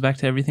think it goes back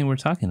to everything we're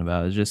talking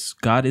about. It's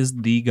just God is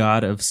the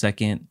God of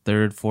second,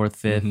 third, fourth,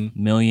 fifth,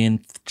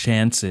 millionth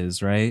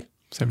chances, right?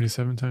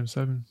 77 times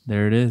 7.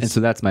 There it is. And so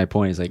that's my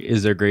point. Is like,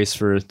 is there grace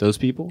for those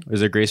people?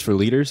 Is there grace for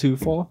leaders who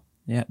fall?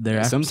 Yeah,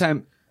 there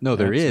sometimes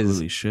there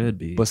absolutely should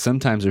be. But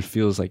sometimes there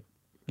feels like,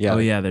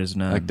 there's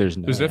none. Like there's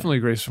none. There's definitely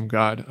grace from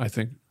God. I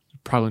think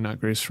probably not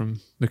grace from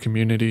the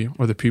community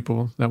or the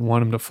people that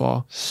want him to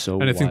fall.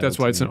 So, and I think that's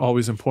why it's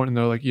always important,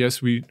 though. Like,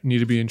 yes, we need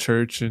to be in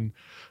church and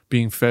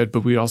being fed,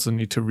 but we also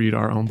need to read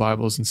our own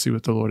Bibles and see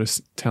what the Lord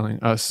is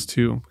telling us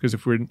too. Because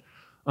if we're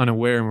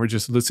unaware and we're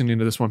just listening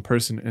to this one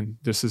person and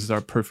this is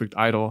our perfect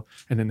idol,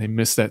 and then they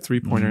miss that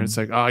 3-pointer, it's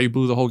like, you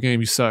blew the whole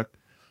game, you suck,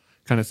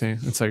 kind of thing.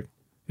 It's like,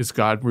 is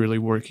God really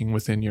working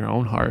within your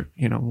own heart?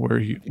 You know, where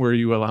are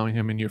you allowing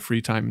him in your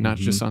free time, not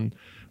just on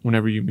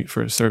whenever you meet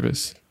for a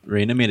service?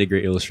 Raina made a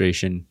great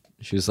illustration.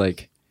 She was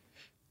like,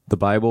 the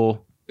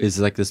Bible is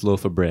like this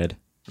loaf of bread,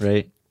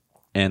 right?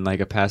 And like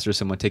a pastor,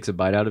 someone takes a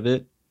bite out of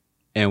it,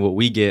 and what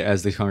we get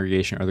as the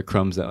congregation are the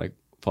crumbs that like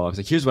fall. It's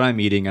like, here's what I'm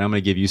eating, and I'm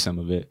going to give you some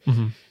of it.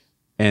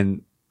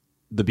 And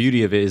the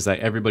beauty of it is that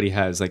everybody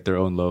has like their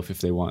own loaf if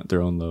they want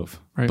their own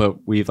loaf. Right.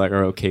 But we like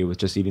are okay with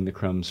just eating the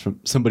crumbs from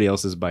somebody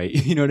else's bite.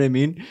 You know what I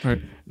mean?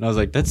 Right. And I was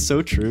like, that's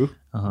so true.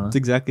 That's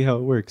exactly how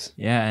it works.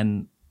 Yeah,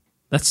 and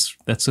that's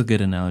a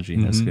good analogy.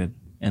 That's good.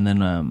 And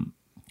then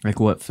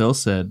like what Phil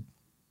said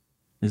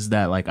is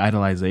that like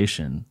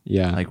idolization.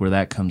 Yeah. Like where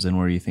that comes in,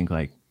 where you think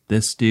like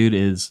this dude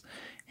is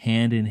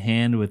hand in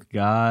hand with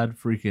God,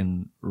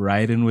 freaking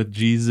riding with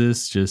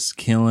Jesus, just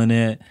killing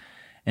it.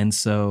 And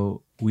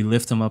so we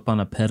lift him up on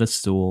a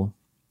pedestal,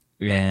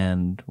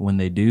 and when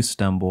they do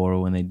stumble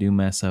or when they do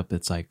mess up,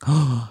 it's like,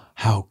 oh,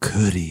 how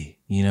could he?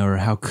 You know, or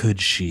how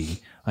could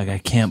she? Like, I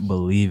can't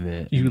believe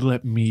it. You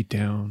let me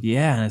down.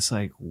 Yeah, and it's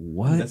like,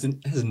 what? It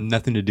has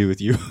nothing to do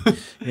with you.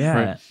 Yeah.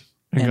 Right.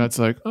 And God's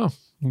like, oh,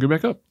 get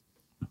back up.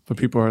 But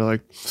people are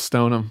like,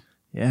 stone him.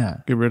 Yeah.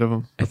 Get rid of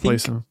him.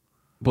 Replace him.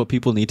 What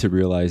people need to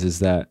realize is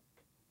that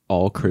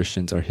all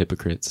Christians are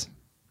hypocrites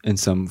in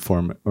some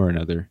form or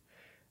another.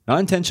 Not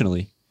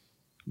intentionally,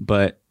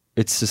 but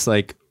it's just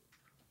like,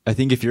 I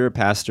think if you're a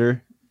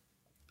pastor,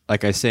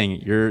 like I was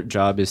saying, your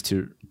job is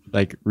to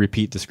like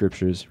repeat the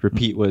scriptures,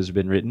 repeat what has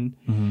been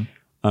written.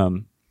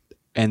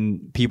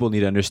 And people need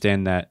to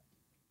understand that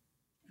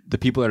the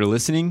people that are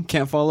listening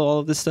can't follow all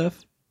of this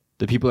stuff.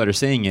 The people that are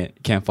saying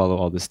it can't follow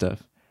all this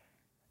stuff.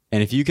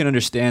 And if you can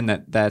understand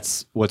that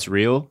that's what's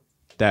real,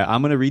 that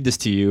I'm going to read this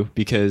to you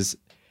because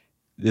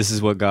this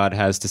is what God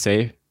has to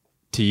say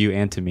to you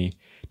and to me,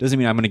 doesn't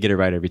mean I'm going to get it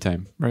right every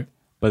time. Right.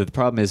 But the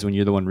problem is when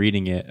you're the one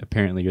reading it,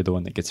 apparently you're the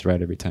one that gets it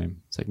right every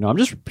time. It's like, no, I'm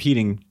just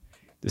repeating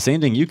the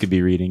same thing you could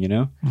be reading, you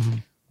know?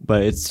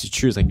 But it's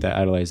true. It's like that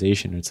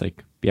idolization. It's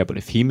like, yeah, but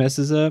if he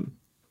messes up,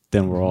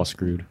 then we're all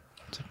screwed.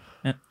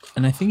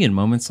 And I think in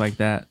moments like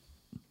that,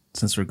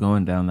 since we're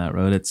going down that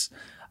road,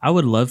 I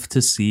would love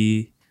to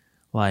see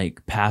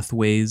like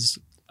pathways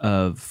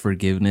of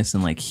forgiveness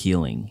and like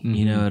healing.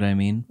 You know what I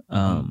mean?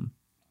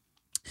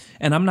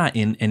 And I'm not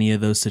in any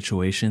of those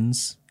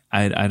situations.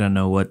 I don't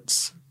know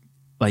what's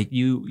like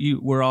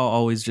we're all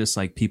always just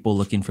like people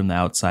looking from the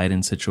outside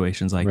in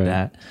situations like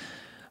that.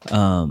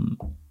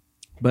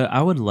 But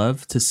I would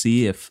love to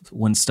see if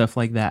when stuff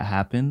like that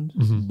happened,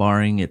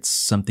 barring it's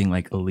something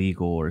like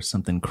illegal or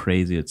something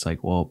crazy, it's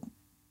like, well,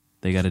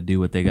 they got to do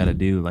what they got to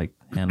do, like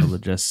handle the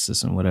justice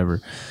system,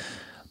 whatever.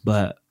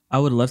 But I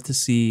would love to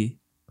see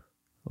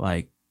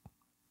like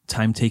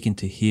time taken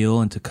to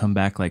heal and to come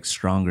back like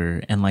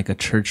stronger, and like a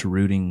church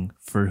rooting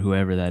for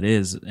whoever that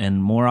is.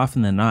 And more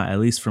often than not, at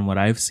least from what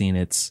I've seen,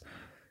 it's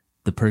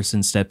the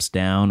person steps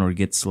down or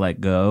gets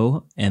let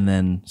go and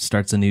then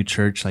starts a new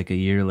church like a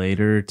year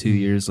later, 2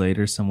 years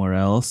later somewhere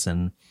else,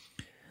 and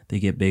they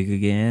get big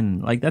again.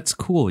 Like, that's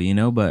cool, you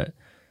know, but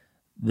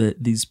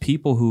these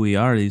people who we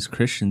are, these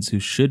Christians who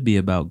should be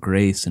about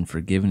grace and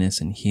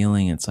forgiveness and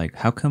healing, it's like,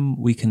 how come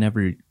we can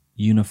never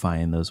unify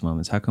in those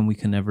moments? How come we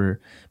can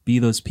never be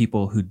those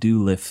people who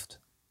do lift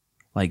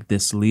like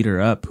this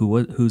leader up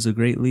who's a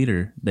great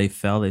leader? They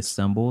fell, they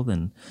stumbled,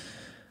 and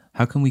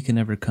how come we can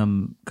never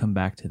come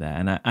back to that?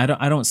 And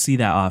I don't see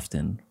that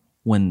often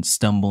when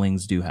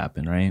stumblings do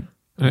happen, right?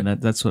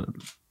 And that's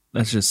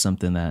just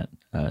something that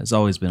has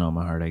always been on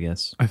my heart, I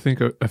guess. I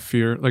think a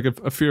fear, like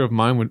a fear of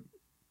mine would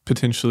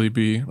potentially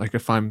be like,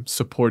 if I'm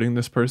supporting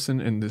this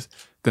person in this,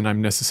 then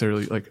I'm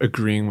necessarily like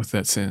agreeing with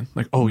that sin.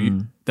 Like, oh,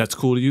 that's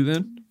cool to you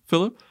then,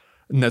 Philip?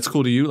 And that's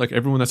cool to you? Like,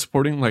 everyone that's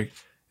supporting, like,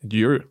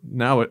 you're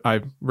now,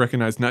 I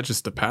recognize not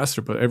just the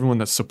pastor, but everyone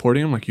that's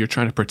supporting them, like, you're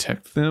trying to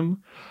protect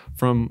them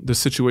from the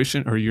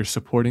situation, or you're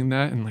supporting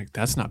that. And like,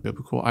 that's not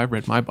biblical. I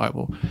read my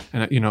Bible,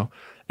 and I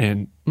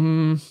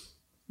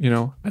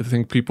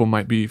think people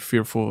might be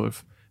fearful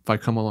if I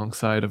come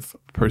alongside of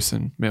a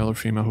person, male or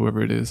female,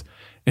 whoever it is,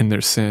 in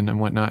their sin and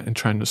whatnot, and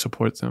trying to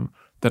support them,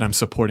 that I'm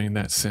supporting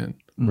that sin.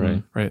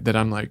 Right. Right. That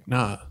I'm like,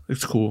 nah,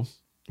 it's cool.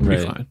 It'll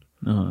be fine.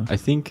 I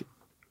think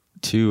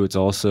too, it's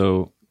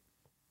also,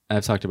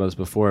 I've talked about this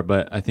before,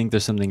 but I think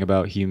there's something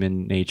about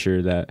human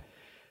nature that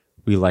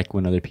we like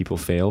when other people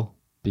fail,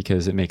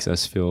 because it makes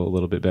us feel a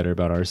little bit better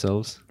about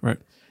ourselves. Right.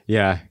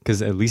 Yeah.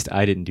 Because at least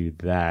I didn't do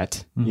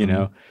that. You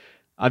know,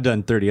 I've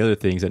done 30 other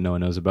things that no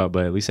one knows about,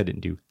 but at least I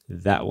didn't do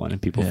that one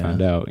and people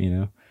found out, you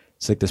know.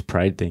 It's like this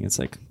pride thing. It's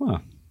like,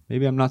 well,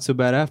 maybe I'm not so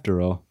bad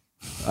after all.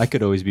 I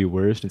could always be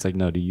worse. It's like,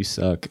 no, dude, you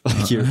suck.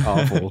 Like, you're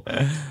awful.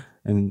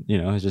 And,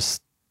 you know, it's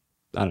just,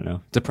 I don't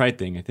know. It's a pride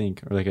thing, I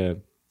think, or like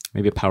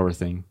maybe a power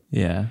thing.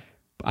 Yeah.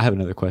 I have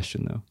another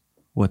question, though.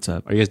 What's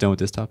up? Are you guys done with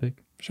this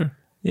topic? Sure.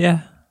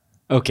 Yeah.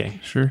 Okay.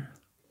 Sure.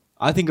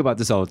 I think about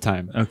this all the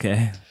time.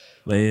 Okay.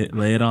 Lay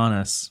it on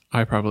us.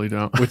 I probably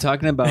don't. We're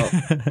talking about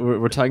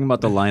we're talking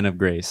about the line of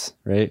grace,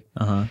 right?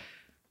 Uh-huh.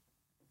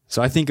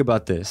 So I think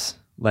about this.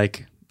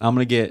 Like, I'm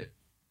gonna get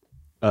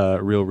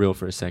real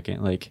for a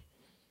second. Like,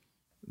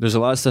 there's a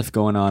lot of stuff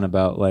going on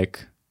about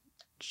like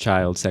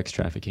child sex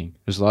trafficking.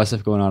 There's a lot of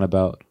stuff going on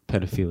about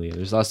pedophilia.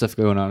 There's a lot of stuff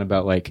going on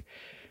about like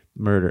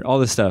murder, all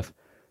this stuff.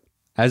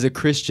 As a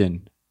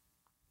Christian,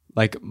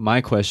 like, my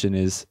question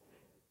is,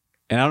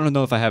 and I don't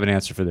know if I have an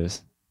answer for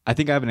this. I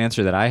think I have an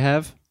answer that I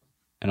have,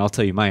 and I'll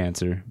tell you my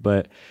answer.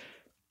 But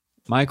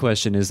my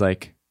question is,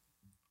 like,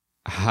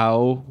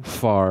 how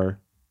far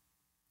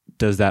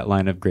does that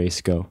line of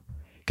grace go?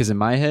 Because in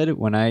my head,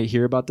 when I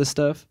hear about this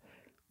stuff,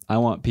 I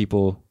want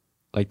people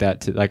like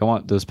that to, like, I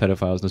want those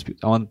pedophiles, those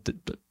people, I want to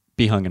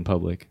be hung in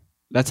public.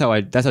 That's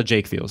how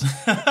Jake feels.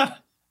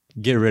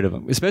 Get rid of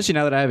them. Especially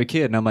now that I have a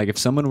kid, and I'm like, if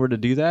someone were to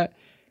do that,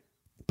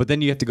 but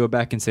then you have to go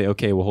back and say,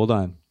 okay, well, hold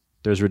on.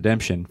 There's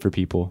redemption for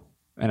people,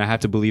 and I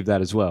have to believe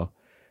that as well.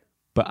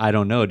 But I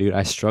don't know, dude.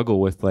 I struggle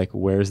with, like,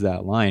 where's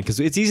that line? Because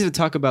it's easy to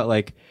talk about,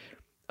 like,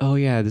 oh,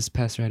 yeah, this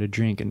pastor had a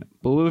drink.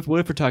 But what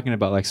if we're talking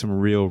about, like, some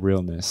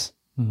realness?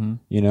 Mm-hmm.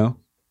 You know?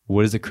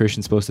 What is a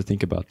Christian supposed to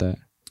think about that?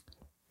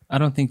 I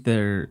don't think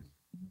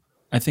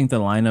I think the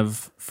line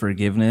of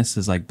forgiveness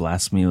is like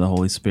blasphemy of the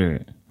Holy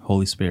Spirit.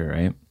 Holy Spirit,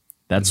 right?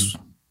 That's...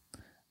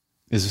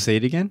 Say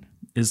it again?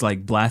 Is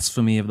like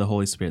blasphemy of the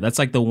Holy Spirit. That's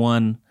like the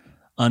one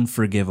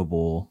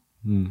unforgivable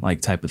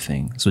like type of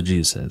thing. That's what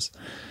Jesus says.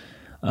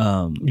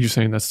 You're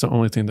saying that's the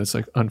only thing that's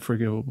like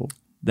unforgivable?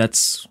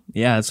 That's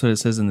what it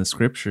says in the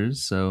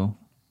scriptures. So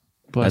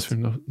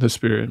blaspheme the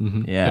Spirit.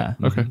 Mm-hmm. Yeah.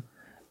 Okay.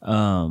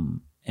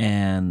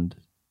 And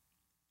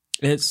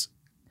it's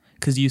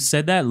because you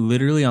said that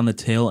literally on the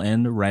tail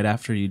end right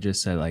after you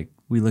just said, like,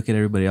 we look at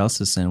everybody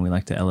else's sin, we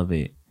like to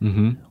elevate.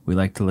 Mm-hmm. We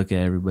like to look at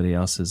everybody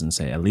else's and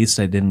say, at least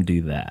I didn't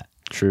do that.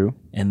 True.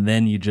 And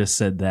then you just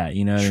said that,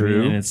 you know what I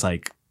mean? And it's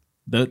like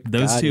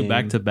those two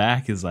back to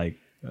back is like,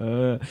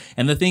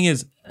 and the thing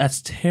is,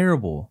 that's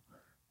terrible,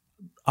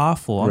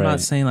 awful. I'm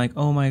not saying like,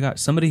 oh my God,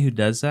 somebody who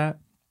does that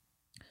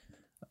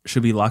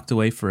should be locked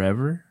away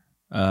forever,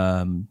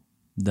 done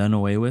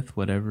away with,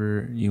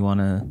 whatever you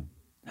want to,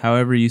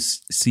 however you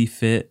see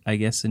fit, I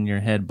guess, in your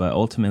head. But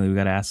ultimately, we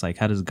got to ask, like,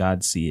 how does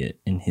God see it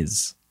in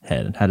His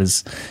head? And how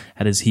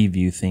does He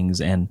view things?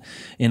 And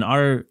in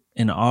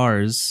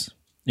ours,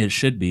 it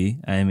should be.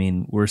 I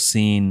mean, we're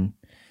seeing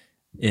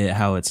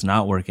how it's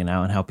not working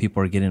out and how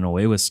people are getting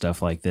away with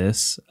stuff like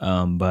this.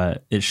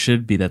 But it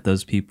should be that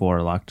those people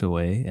are locked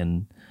away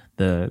and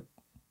the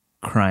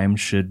crime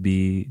should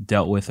be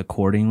dealt with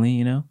accordingly,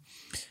 you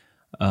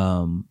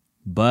know?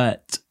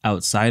 But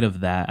outside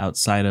of that,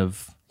 outside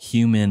of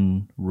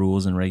human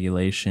rules and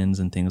regulations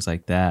and things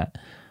like that,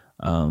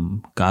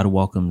 God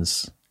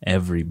welcomes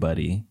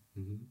everybody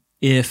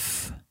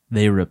if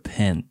they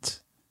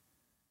repent.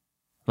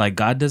 Like,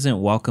 God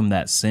doesn't welcome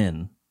that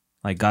sin.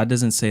 Like, God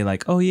doesn't say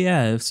like, oh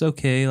yeah, it's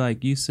okay.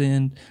 Like, you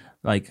sinned,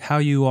 like how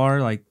you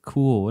are, like,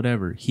 cool,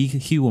 whatever.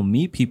 He will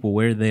meet people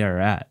where they are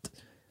at.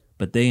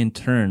 But they in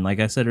turn, like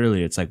I said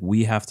earlier, it's like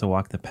we have to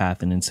walk the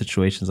path. And in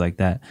situations like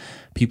that,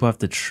 people have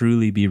to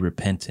truly be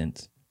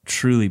repentant.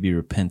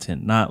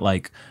 Not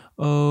like,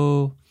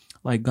 oh,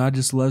 like God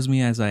just loves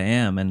me as I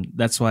am. And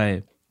that's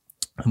why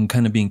I'm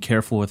kind of being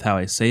careful with how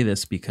I say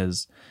this,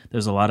 because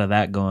there's a lot of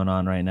that going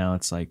on right now.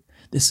 It's like,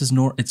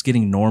 it's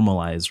getting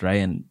normalized,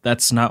 right? And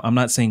I'm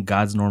not saying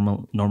God's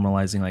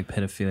normalizing like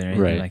pedophilia or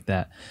anything like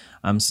that.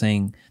 I'm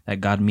saying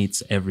that God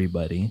meets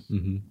everybody.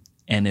 Mm-hmm.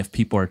 And if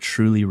people are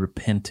truly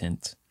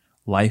repentant,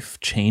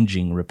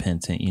 life-changing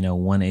repentant,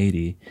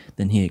 180,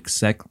 then he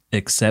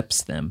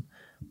accepts them.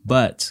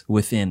 But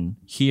within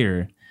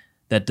here,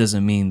 that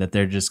doesn't mean that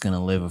they're just going to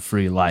live a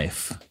free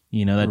life.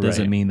 That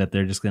doesn't mean that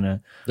they're just going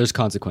to... There's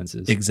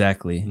consequences.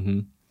 Exactly. Mm-hmm.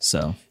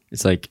 So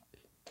it's like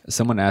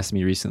someone asked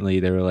me recently,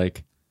 they were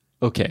like,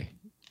 okay,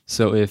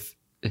 so if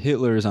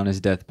Hitler is on his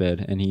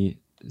deathbed and he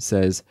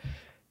says,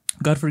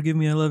 God forgive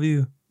me, I love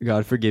you.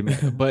 God forgive me.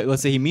 But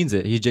let's say he means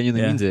it. He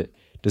genuinely means it.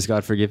 Does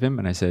God forgive him?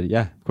 And I said,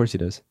 yeah, of course he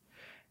does.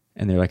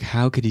 And they're like,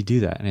 how could he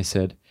do that? And I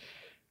said,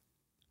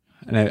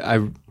 and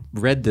I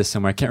read this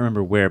somewhere, I can't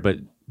remember where, but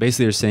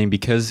basically they're saying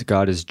because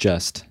God is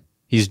just,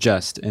 he's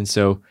just. And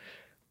so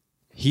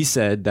he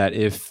said that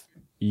if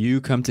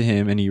you come to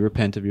him and you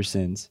repent of your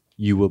sins,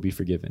 you will be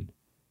forgiven.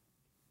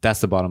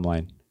 That's the bottom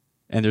line.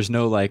 And there's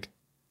no like,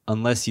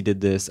 unless he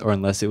did this, or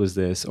unless it was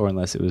this, or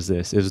unless it was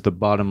this. It was the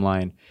bottom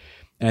line.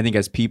 And I think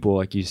as people,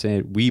 like you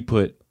said, we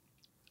put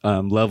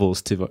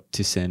levels to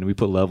sin. We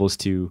put levels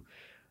to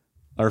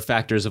our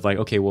factors of like,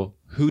 okay, well,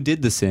 who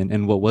did the sin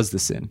and what was the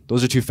sin?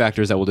 Those are two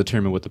factors that will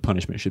determine what the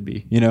punishment should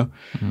be,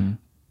 Mm-hmm.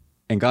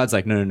 And God's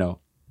like, no.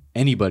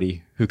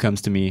 Anybody who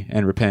comes to me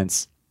and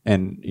repents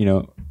and,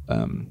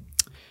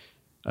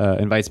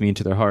 invites me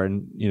into their heart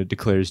and,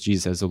 declares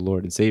Jesus as the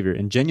Lord and Savior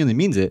and genuinely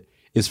means it,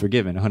 is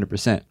forgiven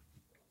 100%.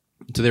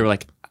 So they were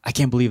like, I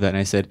can't believe that. And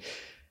I said,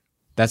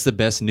 that's the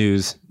best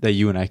news that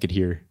you and I could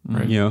hear,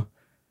 right.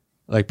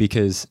 Like,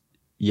 because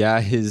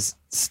his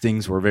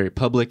things were very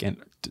public and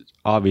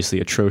obviously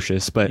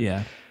atrocious, but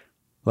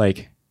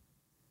what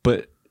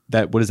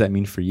does that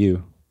mean for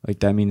you? Like,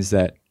 that means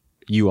that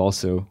you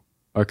also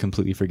are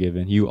completely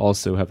forgiven. You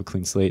also have a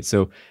clean slate.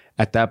 So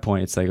at that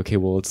point, it's like, okay,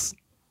 well,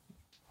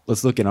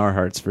 let's look in our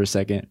hearts for a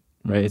second,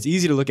 right? Mm-hmm. It's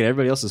easy to look at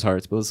everybody else's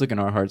hearts, but let's look in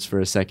our hearts for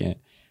a second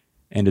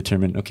and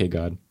determine, okay,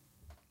 God,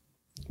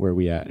 where are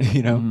we at?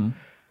 Mm-hmm.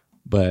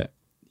 But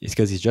it's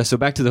because he's just. So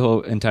back to the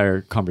whole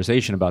entire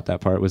conversation about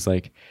that part was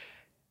like,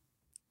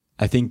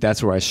 I think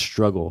that's where I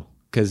struggle,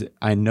 because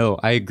I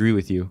agree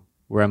with you,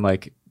 where I'm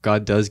like,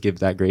 God does give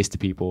that grace to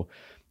people.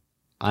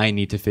 I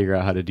need to figure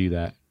out how to do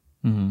that.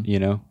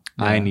 Mm-hmm.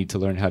 I need to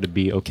learn how to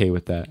be okay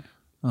with that.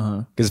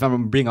 Because if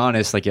I'm being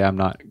honest, like, I'm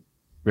not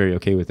very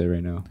okay with it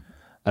right now.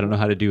 I don't know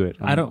how to do it.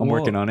 I'm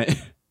working on it.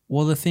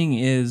 Well, the thing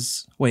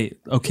is,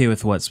 okay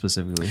with what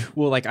specifically?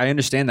 Well, like, I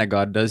understand that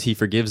God he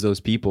forgives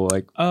those people,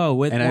 like,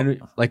 with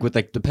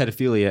the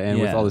pedophilia and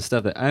with all this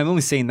stuff. I'm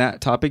only saying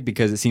that topic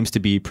because it seems to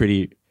be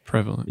pretty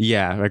prevalent.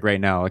 Yeah, like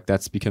right now, like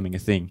that's becoming a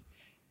thing.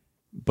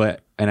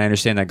 And I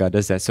understand that God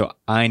does that. So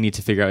I need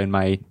to figure out in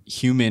my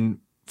human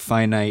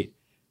finite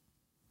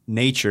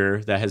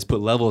nature that has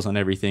put levels on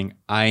everything,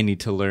 I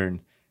need to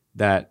learn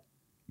that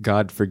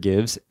God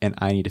forgives, and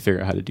I need to figure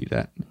out how to do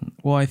that.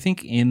 Well, I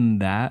think in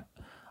that,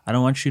 I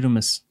don't want you to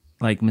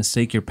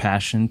mistake your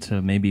passion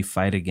to maybe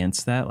fight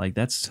against that. Like,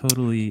 that's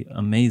totally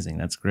amazing.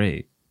 That's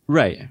great.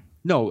 Right.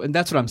 No, and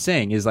that's what I'm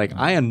saying is like,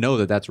 I know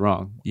that that's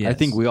wrong. Yes. I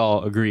think we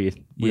all agree.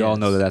 We all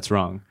know that that's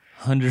wrong.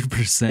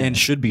 100%. And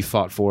should be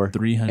fought for.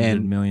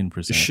 300 million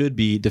 %. Should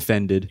be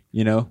defended.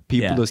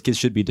 Those kids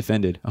should be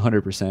defended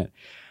 100%.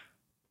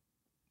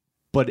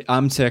 But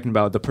I'm talking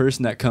about the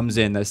person that comes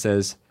in that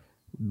says,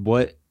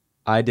 what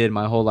I did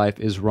my whole life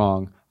is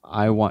wrong.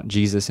 I want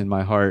Jesus in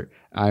my heart.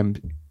 I'm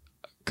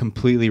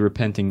completely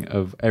repenting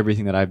of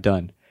everything that I've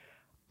done.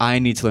 I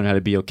need to learn how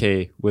to be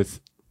okay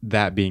with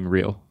that being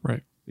real.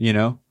 Right.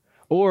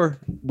 Or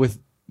with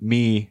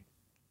me,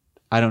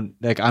 I'm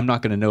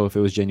not going to know if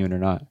it was genuine or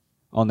not.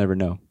 I'll never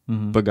know,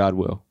 but God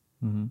will.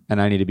 Mm-hmm.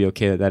 And I need to be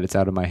okay that it's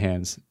out of my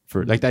hands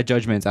that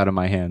judgment's out of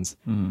my hands.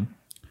 Mm-hmm.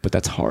 But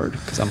that's hard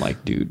because I'm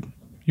like, dude,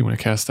 you want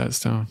to cast that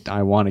stone.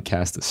 I want to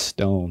cast a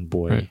stone,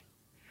 boy. Right.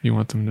 You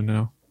want them to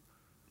know.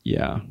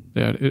 Yeah.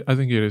 Yeah. I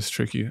think it is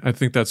tricky. I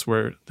think that's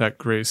where that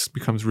grace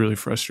becomes really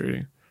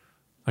frustrating.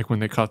 Like when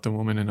they caught the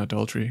woman in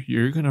adultery,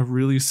 you're going to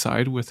really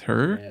side with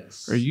her?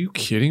 Yes. Are you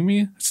kidding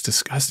me? It's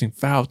disgusting.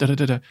 Foul.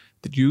 Da-da-da-da.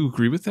 Did you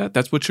agree with that?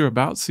 That's what you're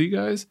about. See,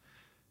 guys,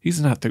 he's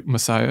not the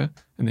Messiah.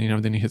 And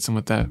then, then he hits him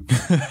with that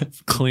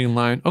clean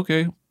line.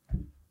 Okay.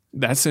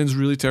 That sin's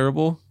really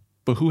terrible,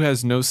 but who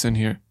has no sin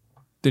here?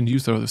 Then you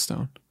throw the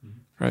stone.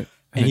 Right.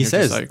 And he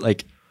says,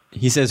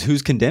 he says,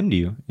 who's condemned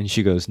you? And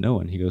she goes, no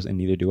one. He goes, and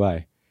neither do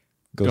I.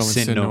 Go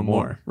sin no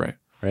more. Right.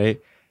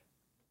 Right.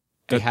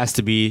 It has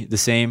to be the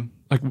same.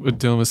 like what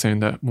Dylan was saying,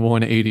 that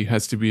 180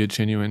 has to be a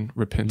genuine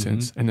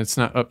repentance, and it's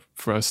not up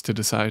for us to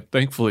decide,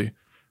 thankfully,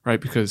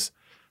 right? Because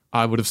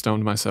I would have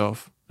stoned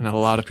myself, and a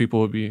lot of people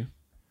would be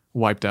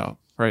wiped out,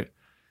 right?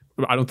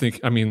 I don't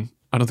think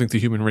the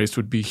human race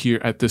would be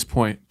here at this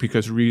point,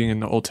 because reading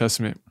in the Old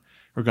Testament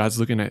where God's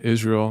looking at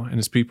Israel and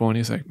his people, and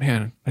he's like,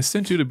 man, I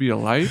sent you to be a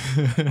light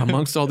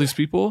amongst all these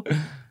people, and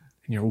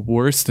you're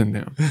worse than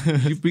them.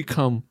 You've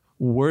become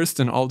worse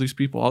than all these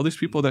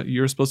people that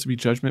you're supposed to be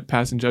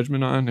passing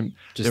judgment on, and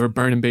just they were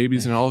burning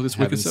babies and all of this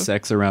wicked stuff.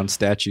 Sex around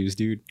statues,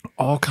 dude.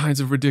 All kinds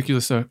of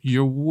ridiculous stuff.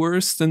 You're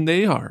worse than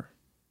they are,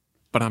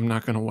 but I'm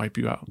not going to wipe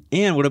you out.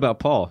 And what about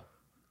Paul?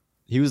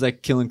 He was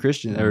like killing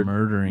Christians or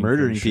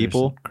murdering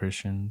people.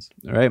 Christians.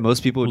 All right.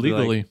 Most people would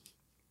legally.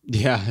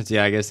 Be like,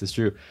 yeah, I guess it's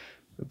true.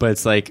 But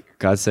it's like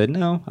God said,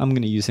 no, I'm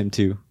going to use him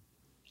too.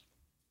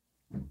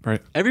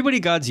 Right. Everybody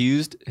God's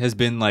used has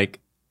been like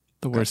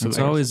the worst. It's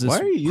always this why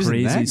are you using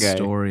crazy that guy?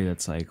 story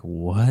that's like,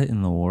 what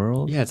in the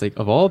world? Yeah, it's like,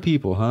 of all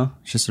people, huh?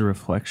 It's just a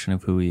reflection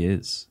of who he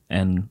is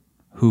and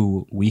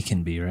who we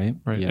can be, right?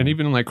 Right. Yeah. And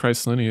even like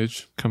Christ's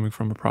lineage coming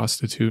from a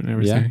prostitute and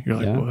everything, you're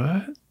like,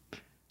 what?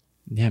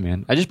 Yeah,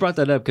 man. I just brought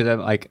that up because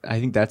I'm like, I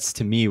think that's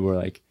to me where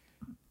like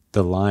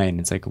the line.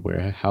 It's like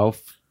where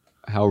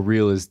how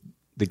real is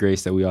the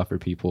grace that we offer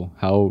people?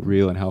 How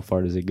real and how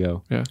far does it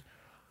go? Yeah.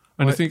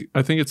 And I think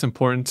it's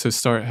important to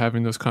start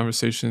having those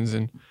conversations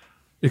and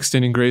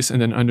extending grace,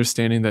 and then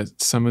understanding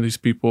that some of these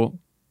people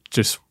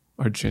just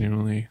are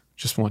genuinely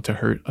just want to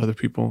hurt other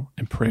people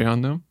and prey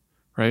on them,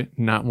 right?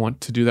 Not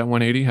want to do that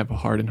 180, have a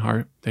hardened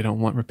heart. They don't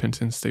want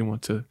repentance. They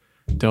want to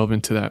delve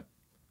into that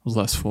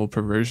lustful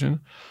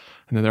perversion.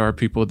 And then there are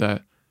people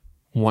that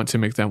want to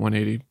make that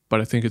 180.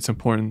 But I think it's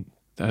important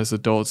that as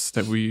adults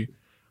that we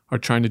are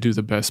trying to do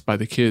the best by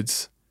the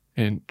kids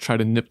and try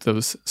to nip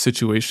those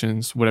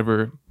situations,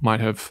 whatever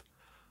might have,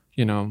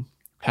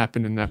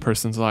 happened in that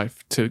person's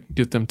life, to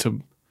get them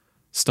to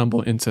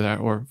stumble into that,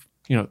 or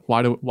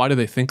why do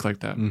they think like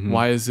that?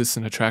 Why is this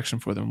an attraction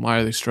for them? Why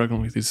are they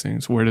struggling with these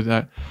things? Where did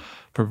that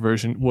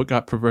perversion, what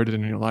got perverted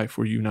in your life?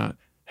 Were you not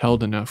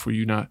held enough? Were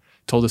you not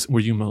told us? Were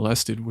you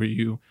molested? Were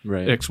you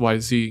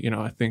XYZ?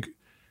 I think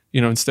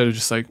instead of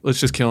just like,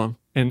 let's just kill them,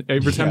 and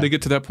every time they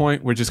get to that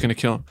point, we're just going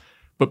to kill them.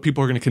 But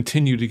people are going to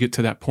continue to get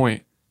to that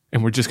point,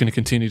 and we're just going to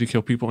continue to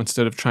kill people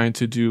instead of trying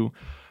to do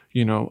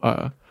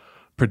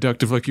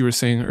productive, like you were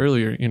saying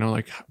earlier,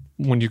 like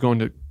when you go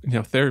into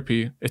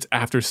therapy, it's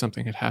after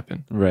something had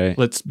happened. Right.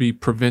 Let's be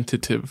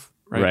preventative,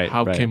 right?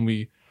 How can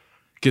we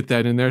get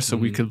that in there so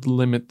we could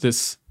limit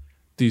this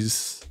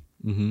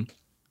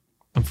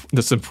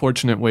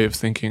unfortunate way of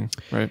thinking,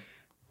 right?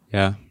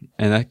 Yeah.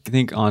 And I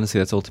think honestly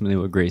that's ultimately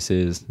what grace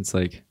is. It's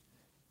like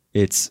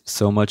it's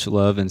so much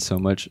love and so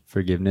much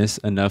forgiveness,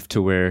 enough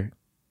to where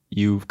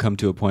you've come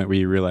to a point where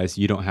you realize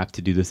you don't have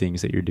to do the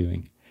things that you're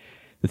doing.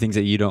 The things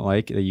that you don't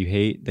like, that you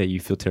hate, that you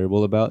feel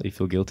terrible about, that you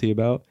feel guilty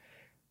about.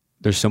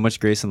 There's so much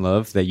grace and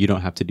love that you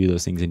don't have to do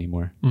those things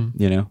anymore.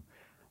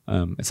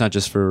 It's not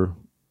just for,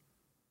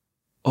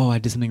 I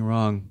did something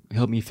wrong,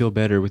 help me feel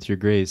better with your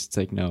grace. It's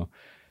like, no,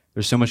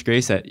 there's so much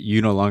grace that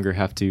you no longer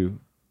have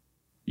to.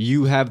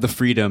 You have the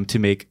freedom to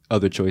make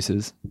other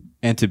choices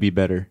and to be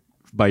better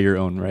by your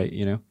own right.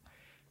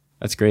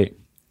 That's great.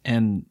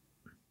 And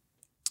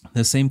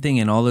the same thing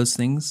in all those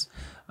things.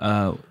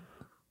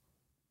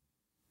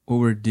 What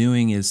we're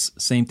doing is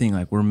same thing.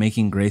 Like we're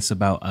making grace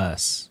about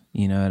us,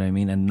 you know what I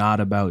mean? And not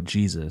about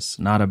Jesus,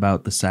 not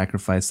about the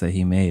sacrifice that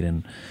he made.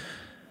 And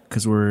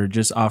because we're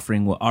just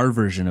offering our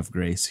version of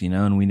grace,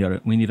 and we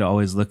need to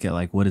always look at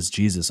like, what has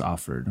Jesus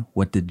offered?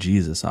 What did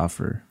Jesus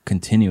offer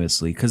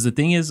continuously? Because the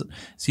thing is,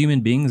 as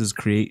human beings, as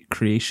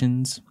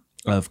creations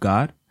of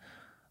God,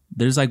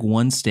 there's like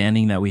one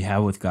standing that we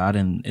have with God,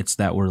 and it's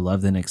that we're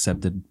loved and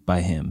accepted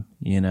by him,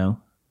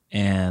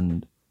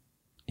 and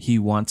he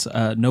wants,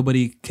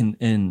 nobody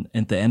can,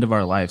 at the end of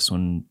our lives,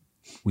 when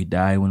we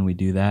die, when we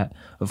do that,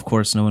 of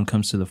course, no one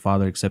comes to the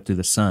Father except through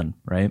the Son,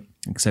 right?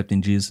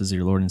 Accepting Jesus as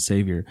your Lord and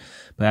Savior.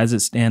 But as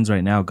it stands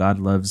right now, God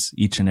loves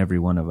each and every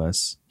one of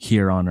us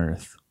here on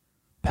earth,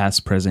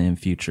 past, present, and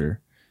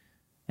future.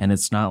 And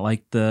it's not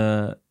like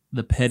the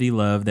petty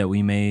love that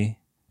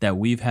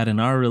we've had in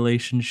our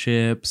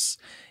relationships.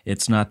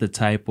 It's not the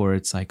type where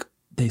it's like,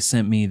 they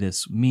sent me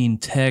this mean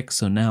text,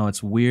 so now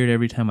it's weird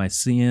every time I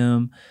see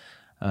him.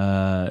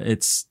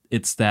 It's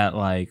that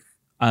like,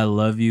 I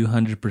love you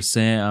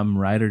 100%. I'm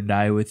ride or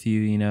die with you.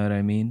 You know what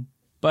I mean?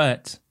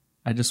 But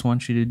I just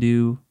want you to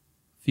do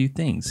a few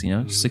things,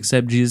 just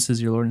accept Jesus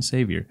as your Lord and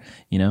Savior.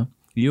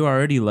 You are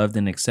already loved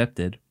and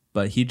accepted,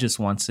 but he just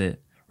wants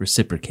it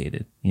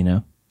reciprocated.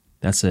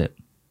 That's it.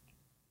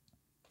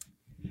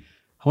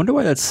 I wonder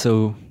why that's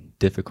so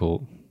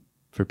difficult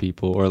for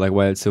people, or like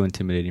why it's so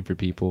intimidating for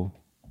people.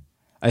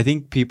 I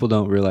think people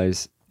don't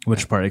realize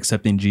which part,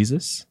 accepting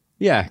Jesus.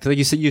 Yeah, because like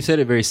you said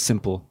it very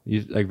simple,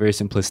 very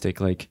simplistic.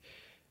 Like,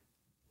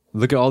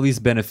 look at all these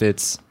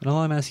benefits, and all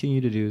I'm asking you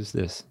to do is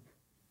this.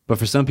 But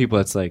for some people,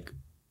 it's like,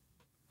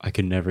 I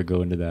could never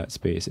go into that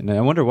space, and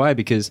I wonder why.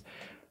 Because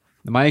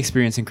my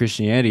experience in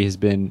Christianity has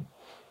been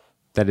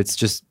that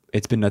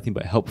it's been nothing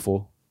but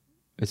helpful,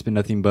 It's been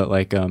nothing but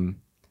like, I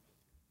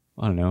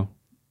don't know,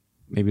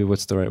 maybe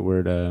what's the right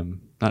word?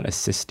 Not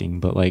assisting,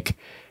 but like,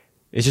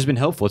 it's just been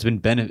helpful. It's been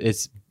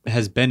it's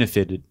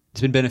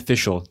been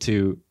beneficial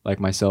to like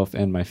myself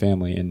and my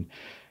family. And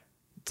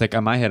it's like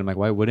in my head, I'm like,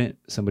 why wouldn't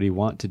somebody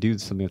want to do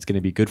something that's going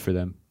to be good for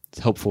them? It's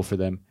helpful for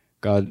them.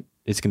 God,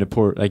 it's going to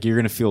pour, like, you're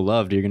going to feel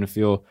loved. You're going to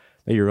feel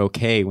that you're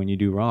okay when you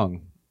do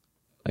wrong.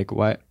 Like,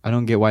 why? I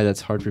don't get why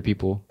that's hard for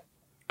people.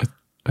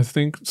 I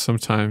think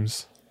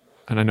sometimes,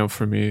 and I know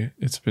for me,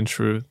 it's been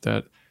true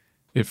that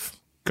if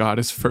God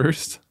is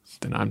first,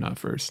 then I'm not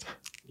first,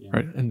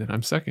 right? And then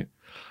I'm second,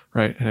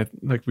 right? And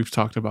like we've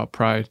talked about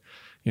pride,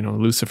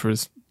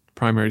 Lucifer's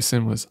primary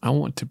sin was, I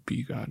want to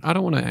be God. I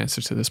don't want to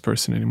answer to this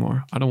person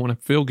anymore. I don't want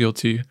to feel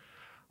guilty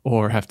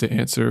or have to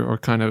answer or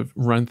kind of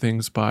run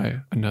things by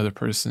another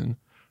person,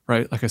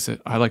 right? Like I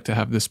said, I like to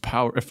have this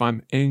power. If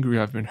I'm angry,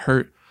 I've been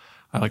hurt,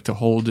 I like to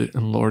hold it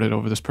and lord it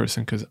over this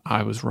person because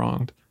I was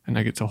wronged. And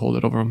I get to hold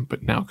it over them.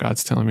 But now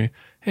God's telling me,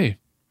 hey,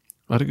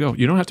 let it go.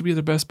 You don't have to be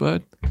the best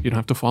bud. You don't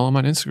have to follow him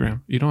on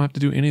Instagram. You don't have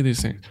to do any of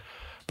these things.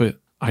 But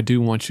I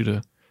do want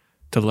you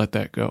to let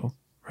that go,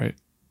 right?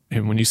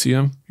 And when you see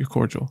him, you're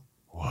cordial.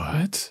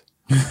 What?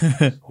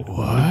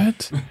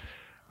 What?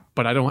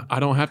 But I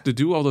don't have to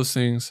do all those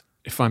things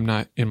if I'm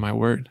not in my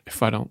word,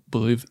 if I don't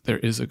believe there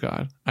is a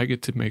God. I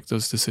get to make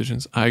those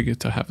decisions. I get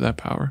to have that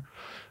power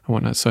and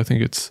whatnot. So I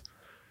think it's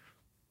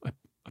a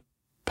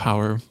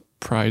power,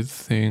 pride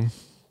thing.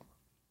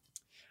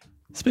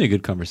 It's been a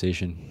good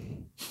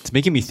conversation. It's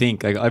making me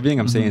think. Like, everything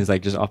I'm saying is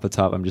like just off the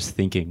top. I'm just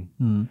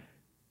thinking,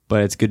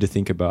 but it's good to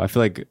think about. I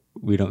feel like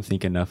we don't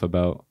think enough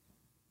about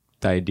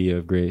the idea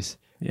of grace.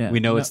 Yeah, we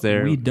know it's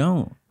there. We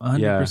don't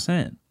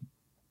 100%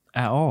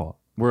 at all.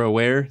 We're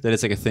aware that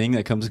it's like a thing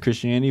that comes with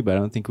Christianity, but I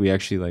don't think we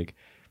actually like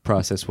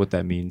process what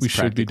that means. We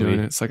should be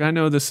doing it. It's like, I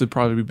know this would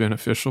probably be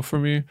beneficial for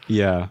me.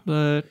 Yeah,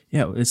 but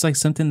yeah, it's like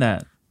something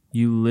that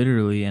you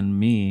literally and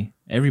me,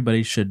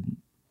 everybody should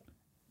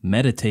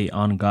meditate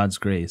on God's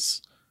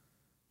grace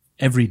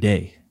every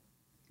day.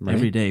 Right?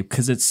 Every day,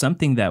 because it's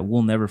something that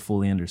we'll never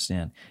fully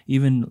understand.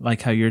 Even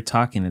like how you're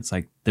talking, it's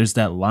like there's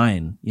that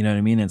line, you know what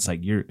I mean? It's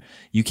like you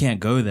can't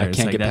go there. I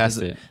can't get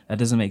past it. That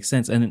doesn't make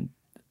sense. And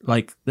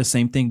like the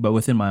same thing, but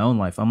within my own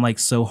life, I'm like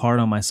so hard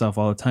on myself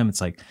all the time.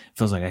 It's like, it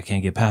feels like I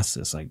can't get past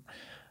this. Like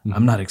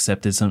I'm not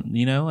accepted, and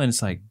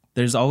it's like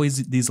there's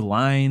always these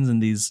lines and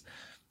these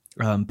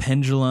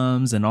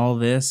pendulums and all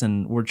this,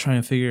 and we're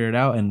trying to figure it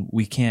out, and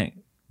we can't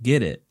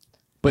get it.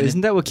 But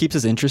isn't that what keeps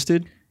us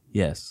interested?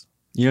 Yes.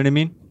 You know what I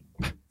mean?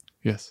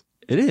 Yes.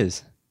 It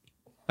is.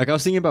 Like, I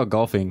was thinking about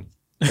golfing,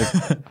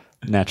 like,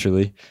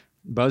 naturally,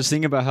 but I was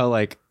thinking about how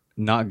like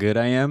not good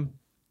I am,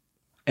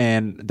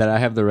 and that I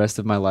have the rest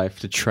of my life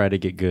to try to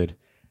get good,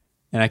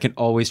 and I can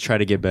always try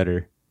to get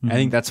better. I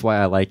think that's why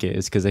I like it,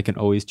 is because I can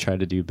always try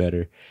to do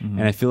better.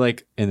 And I feel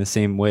like in the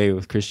same way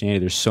with Christianity,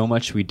 there's so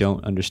much we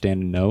don't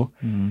understand and know.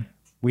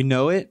 We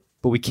know it,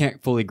 but we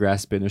can't fully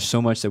grasp it. And there's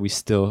so much that we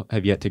still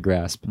have yet to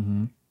grasp.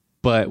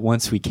 But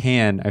once we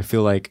can, I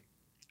feel like,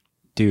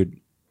 dude,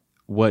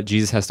 what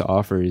Jesus has to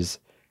offer is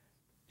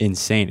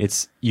insane.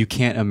 You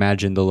can't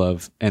imagine the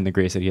love and the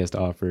grace that he has to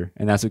offer.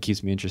 And that's what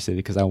keeps me interested,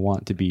 because I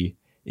want to be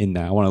in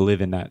that. I want to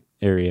live in that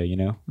area,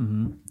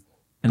 And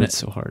it's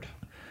so hard.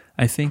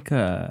 I think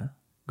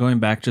going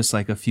back just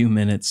like a few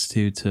minutes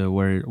to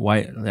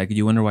why like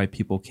you wonder why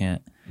people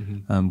can't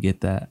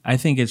get that. I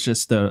think it's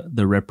just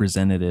the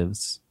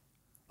representatives,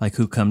 like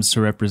who comes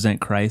to represent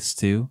Christ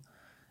too.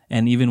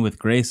 And even with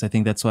grace, I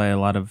think that's why a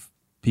lot of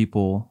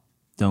people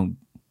don't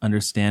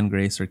understand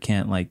grace or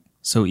can't like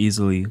so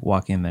easily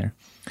walk in there.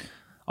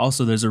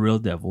 Also, there's a real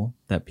devil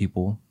that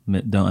people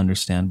don't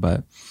understand,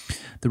 but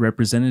the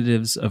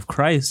representatives of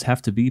Christ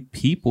have to be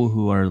people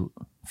who are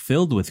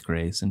filled with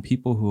grace and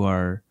people who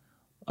are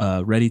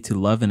ready to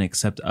love and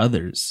accept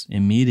others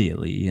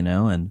immediately,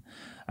 And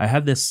I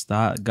had this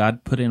thought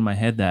God put in my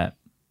head that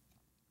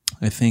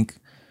I think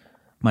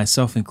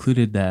myself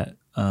included, that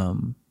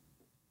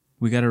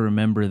we got to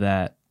remember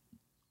that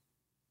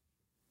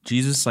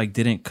Jesus like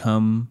didn't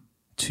come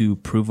to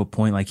prove a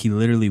point. Like, he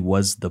literally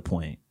was the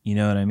point. You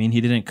know what I mean?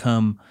 He didn't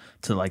come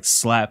to like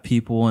slap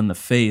people in the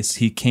face.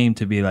 He came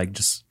to be like,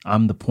 just,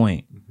 I'm the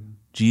point.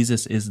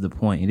 Jesus is the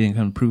point. He didn't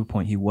come to prove a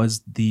point. He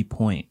was the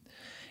point.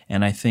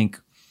 And I think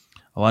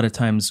a lot of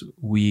times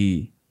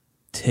we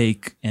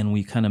take and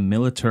we kind of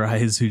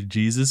militarize who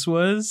Jesus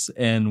was,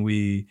 and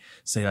we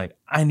say like,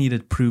 I need to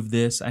prove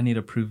this, I need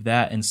to prove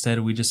that. Instead,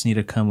 we just need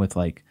to come with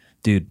like,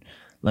 dude,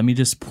 let me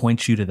just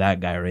point you to that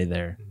guy right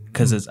there.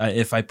 Because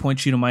if I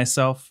point you to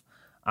myself,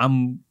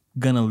 I'm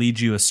going to lead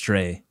you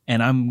astray,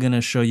 and I'm going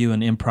to show you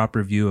an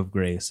improper view of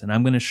grace, and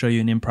I'm going to show you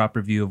an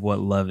improper view of what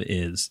love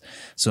is.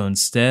 So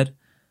instead,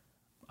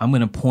 I'm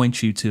going to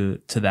point you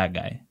to that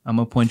guy. I'm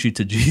going to point you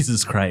to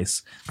Jesus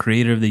Christ,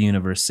 creator of the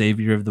universe,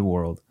 savior of the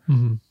world.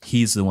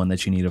 He's the one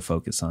that you need to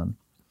focus on.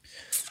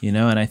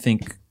 And I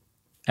think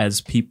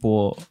as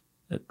people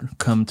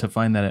come to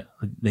find that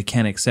they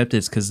can't accept it,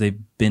 it's because they've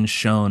been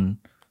shown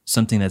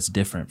something that's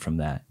different from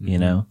that,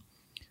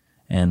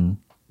 And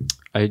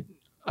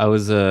I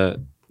was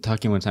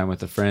talking one time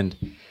with a friend,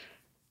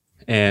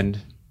 and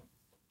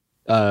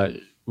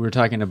we were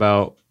talking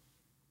about,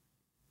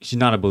 she's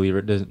not a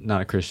believer,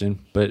 not a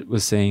Christian, but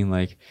was saying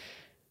like,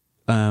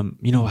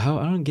 you know, how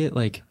I don't get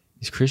like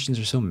these Christians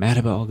are so mad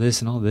about all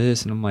this, and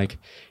I'm like,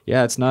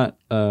 yeah, it's not.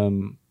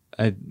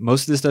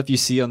 Most of the stuff you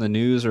see on the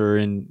news or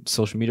in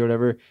social media or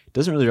whatever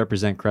doesn't really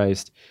represent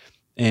Christ.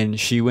 And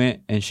she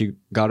went and she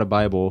got a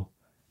Bible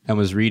and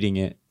was reading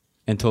it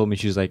and told me,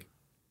 she was like,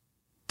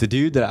 the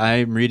dude that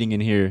I'm reading in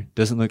here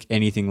doesn't look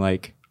anything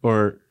like,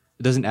 or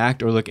doesn't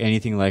act or look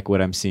anything like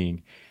what I'm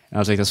seeing. And I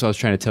was like, that's what I was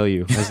trying to tell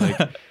you. I was like,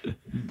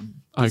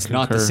 it's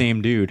not the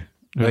same dude.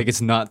 Yeah. Like,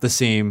 it's not the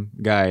same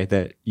guy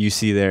that you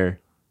see there,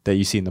 that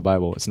you see in the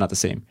Bible. It's not the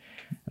same.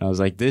 And I was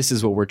like, this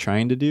is what we're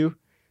trying to do.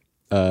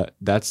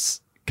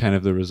 That's kind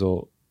of the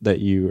result that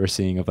you are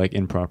seeing of like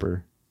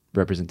improper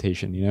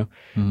representation, you know?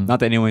 Mm-hmm. Not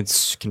that anyone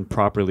can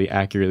properly,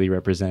 accurately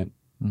represent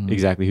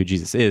exactly who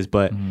Jesus is,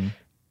 but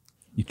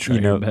you try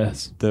your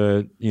best.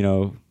 The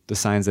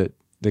signs that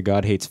the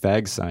God hates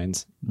fags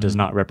signs does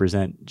not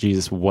represent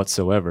Jesus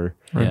whatsoever.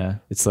 Right. Yeah.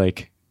 It's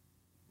like,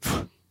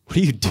 what are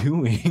you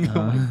doing?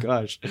 Oh my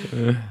gosh.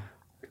 I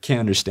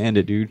can't understand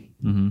it, dude.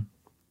 Mm-hmm.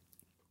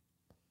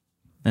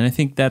 And I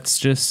think that's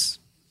just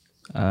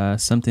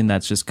something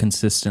that's just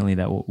consistently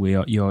that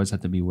you always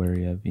have to be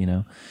wary of, you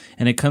know.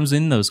 And it comes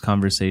in those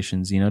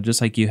conversations, you know,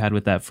 just like you had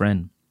with that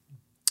friend,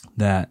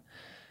 that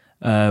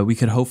we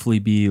could hopefully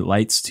be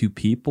lights to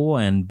people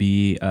and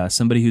be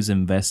somebody who's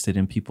invested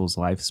in people's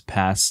lives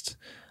past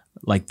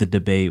like the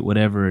debate,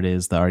 whatever it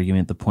is, the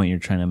argument, the point you're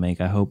trying to make.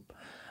 I hope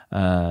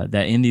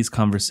that in these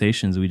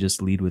conversations we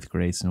just lead with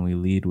grace and we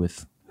lead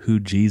with who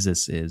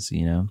Jesus is,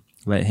 you know.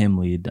 Let him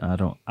lead. I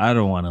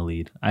don't want to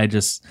lead.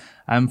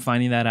 I'm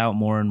finding that out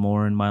more and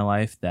more in my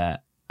life,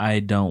 that I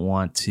don't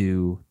want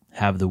to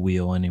have the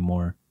wheel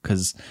anymore,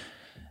 because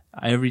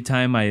every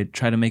time I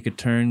try to make a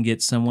turn,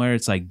 get somewhere,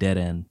 it's like dead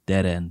end,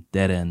 dead end,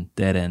 dead end,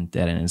 dead end,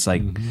 dead end. It's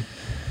like,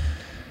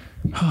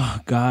 oh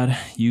God,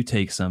 you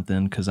take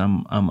something, because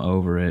I'm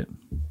over it.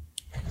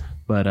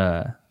 But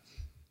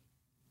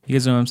you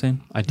guys know what I'm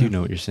saying? I do know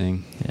what you're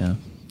saying. Yeah.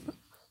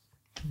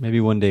 Maybe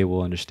one day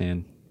we'll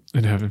understand.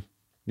 In heaven.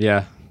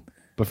 Yeah.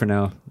 But for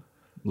now,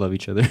 love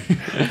each other.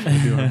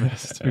 Do our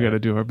best. We got to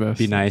do our best.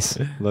 Be nice.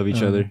 Love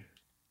each other.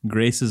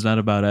 Grace is not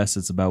about us.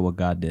 It's about what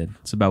God did.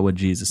 It's about what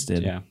Jesus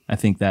did. Yeah. I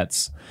think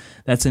that's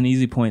an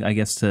easy point, I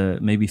guess, to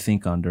maybe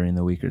think on during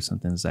the week or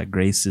something, is that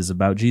grace is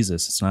about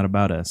Jesus. It's not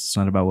about us. It's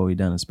not about what we've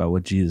done. It's about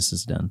what Jesus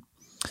has done.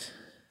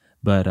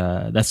 But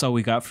that's all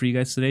we got for you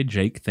guys today.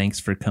 Jake, thanks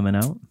for coming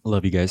out.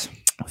 Love you guys.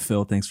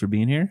 Phil, thanks for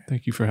being here.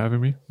 Thank you for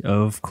having me.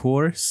 Of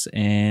course.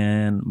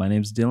 And my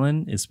name's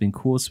Dylan. It's been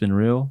cool. It's been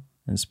real.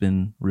 And it's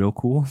been real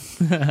cool.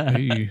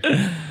 Hey.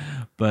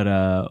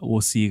 But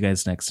we'll see you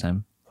guys next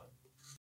time.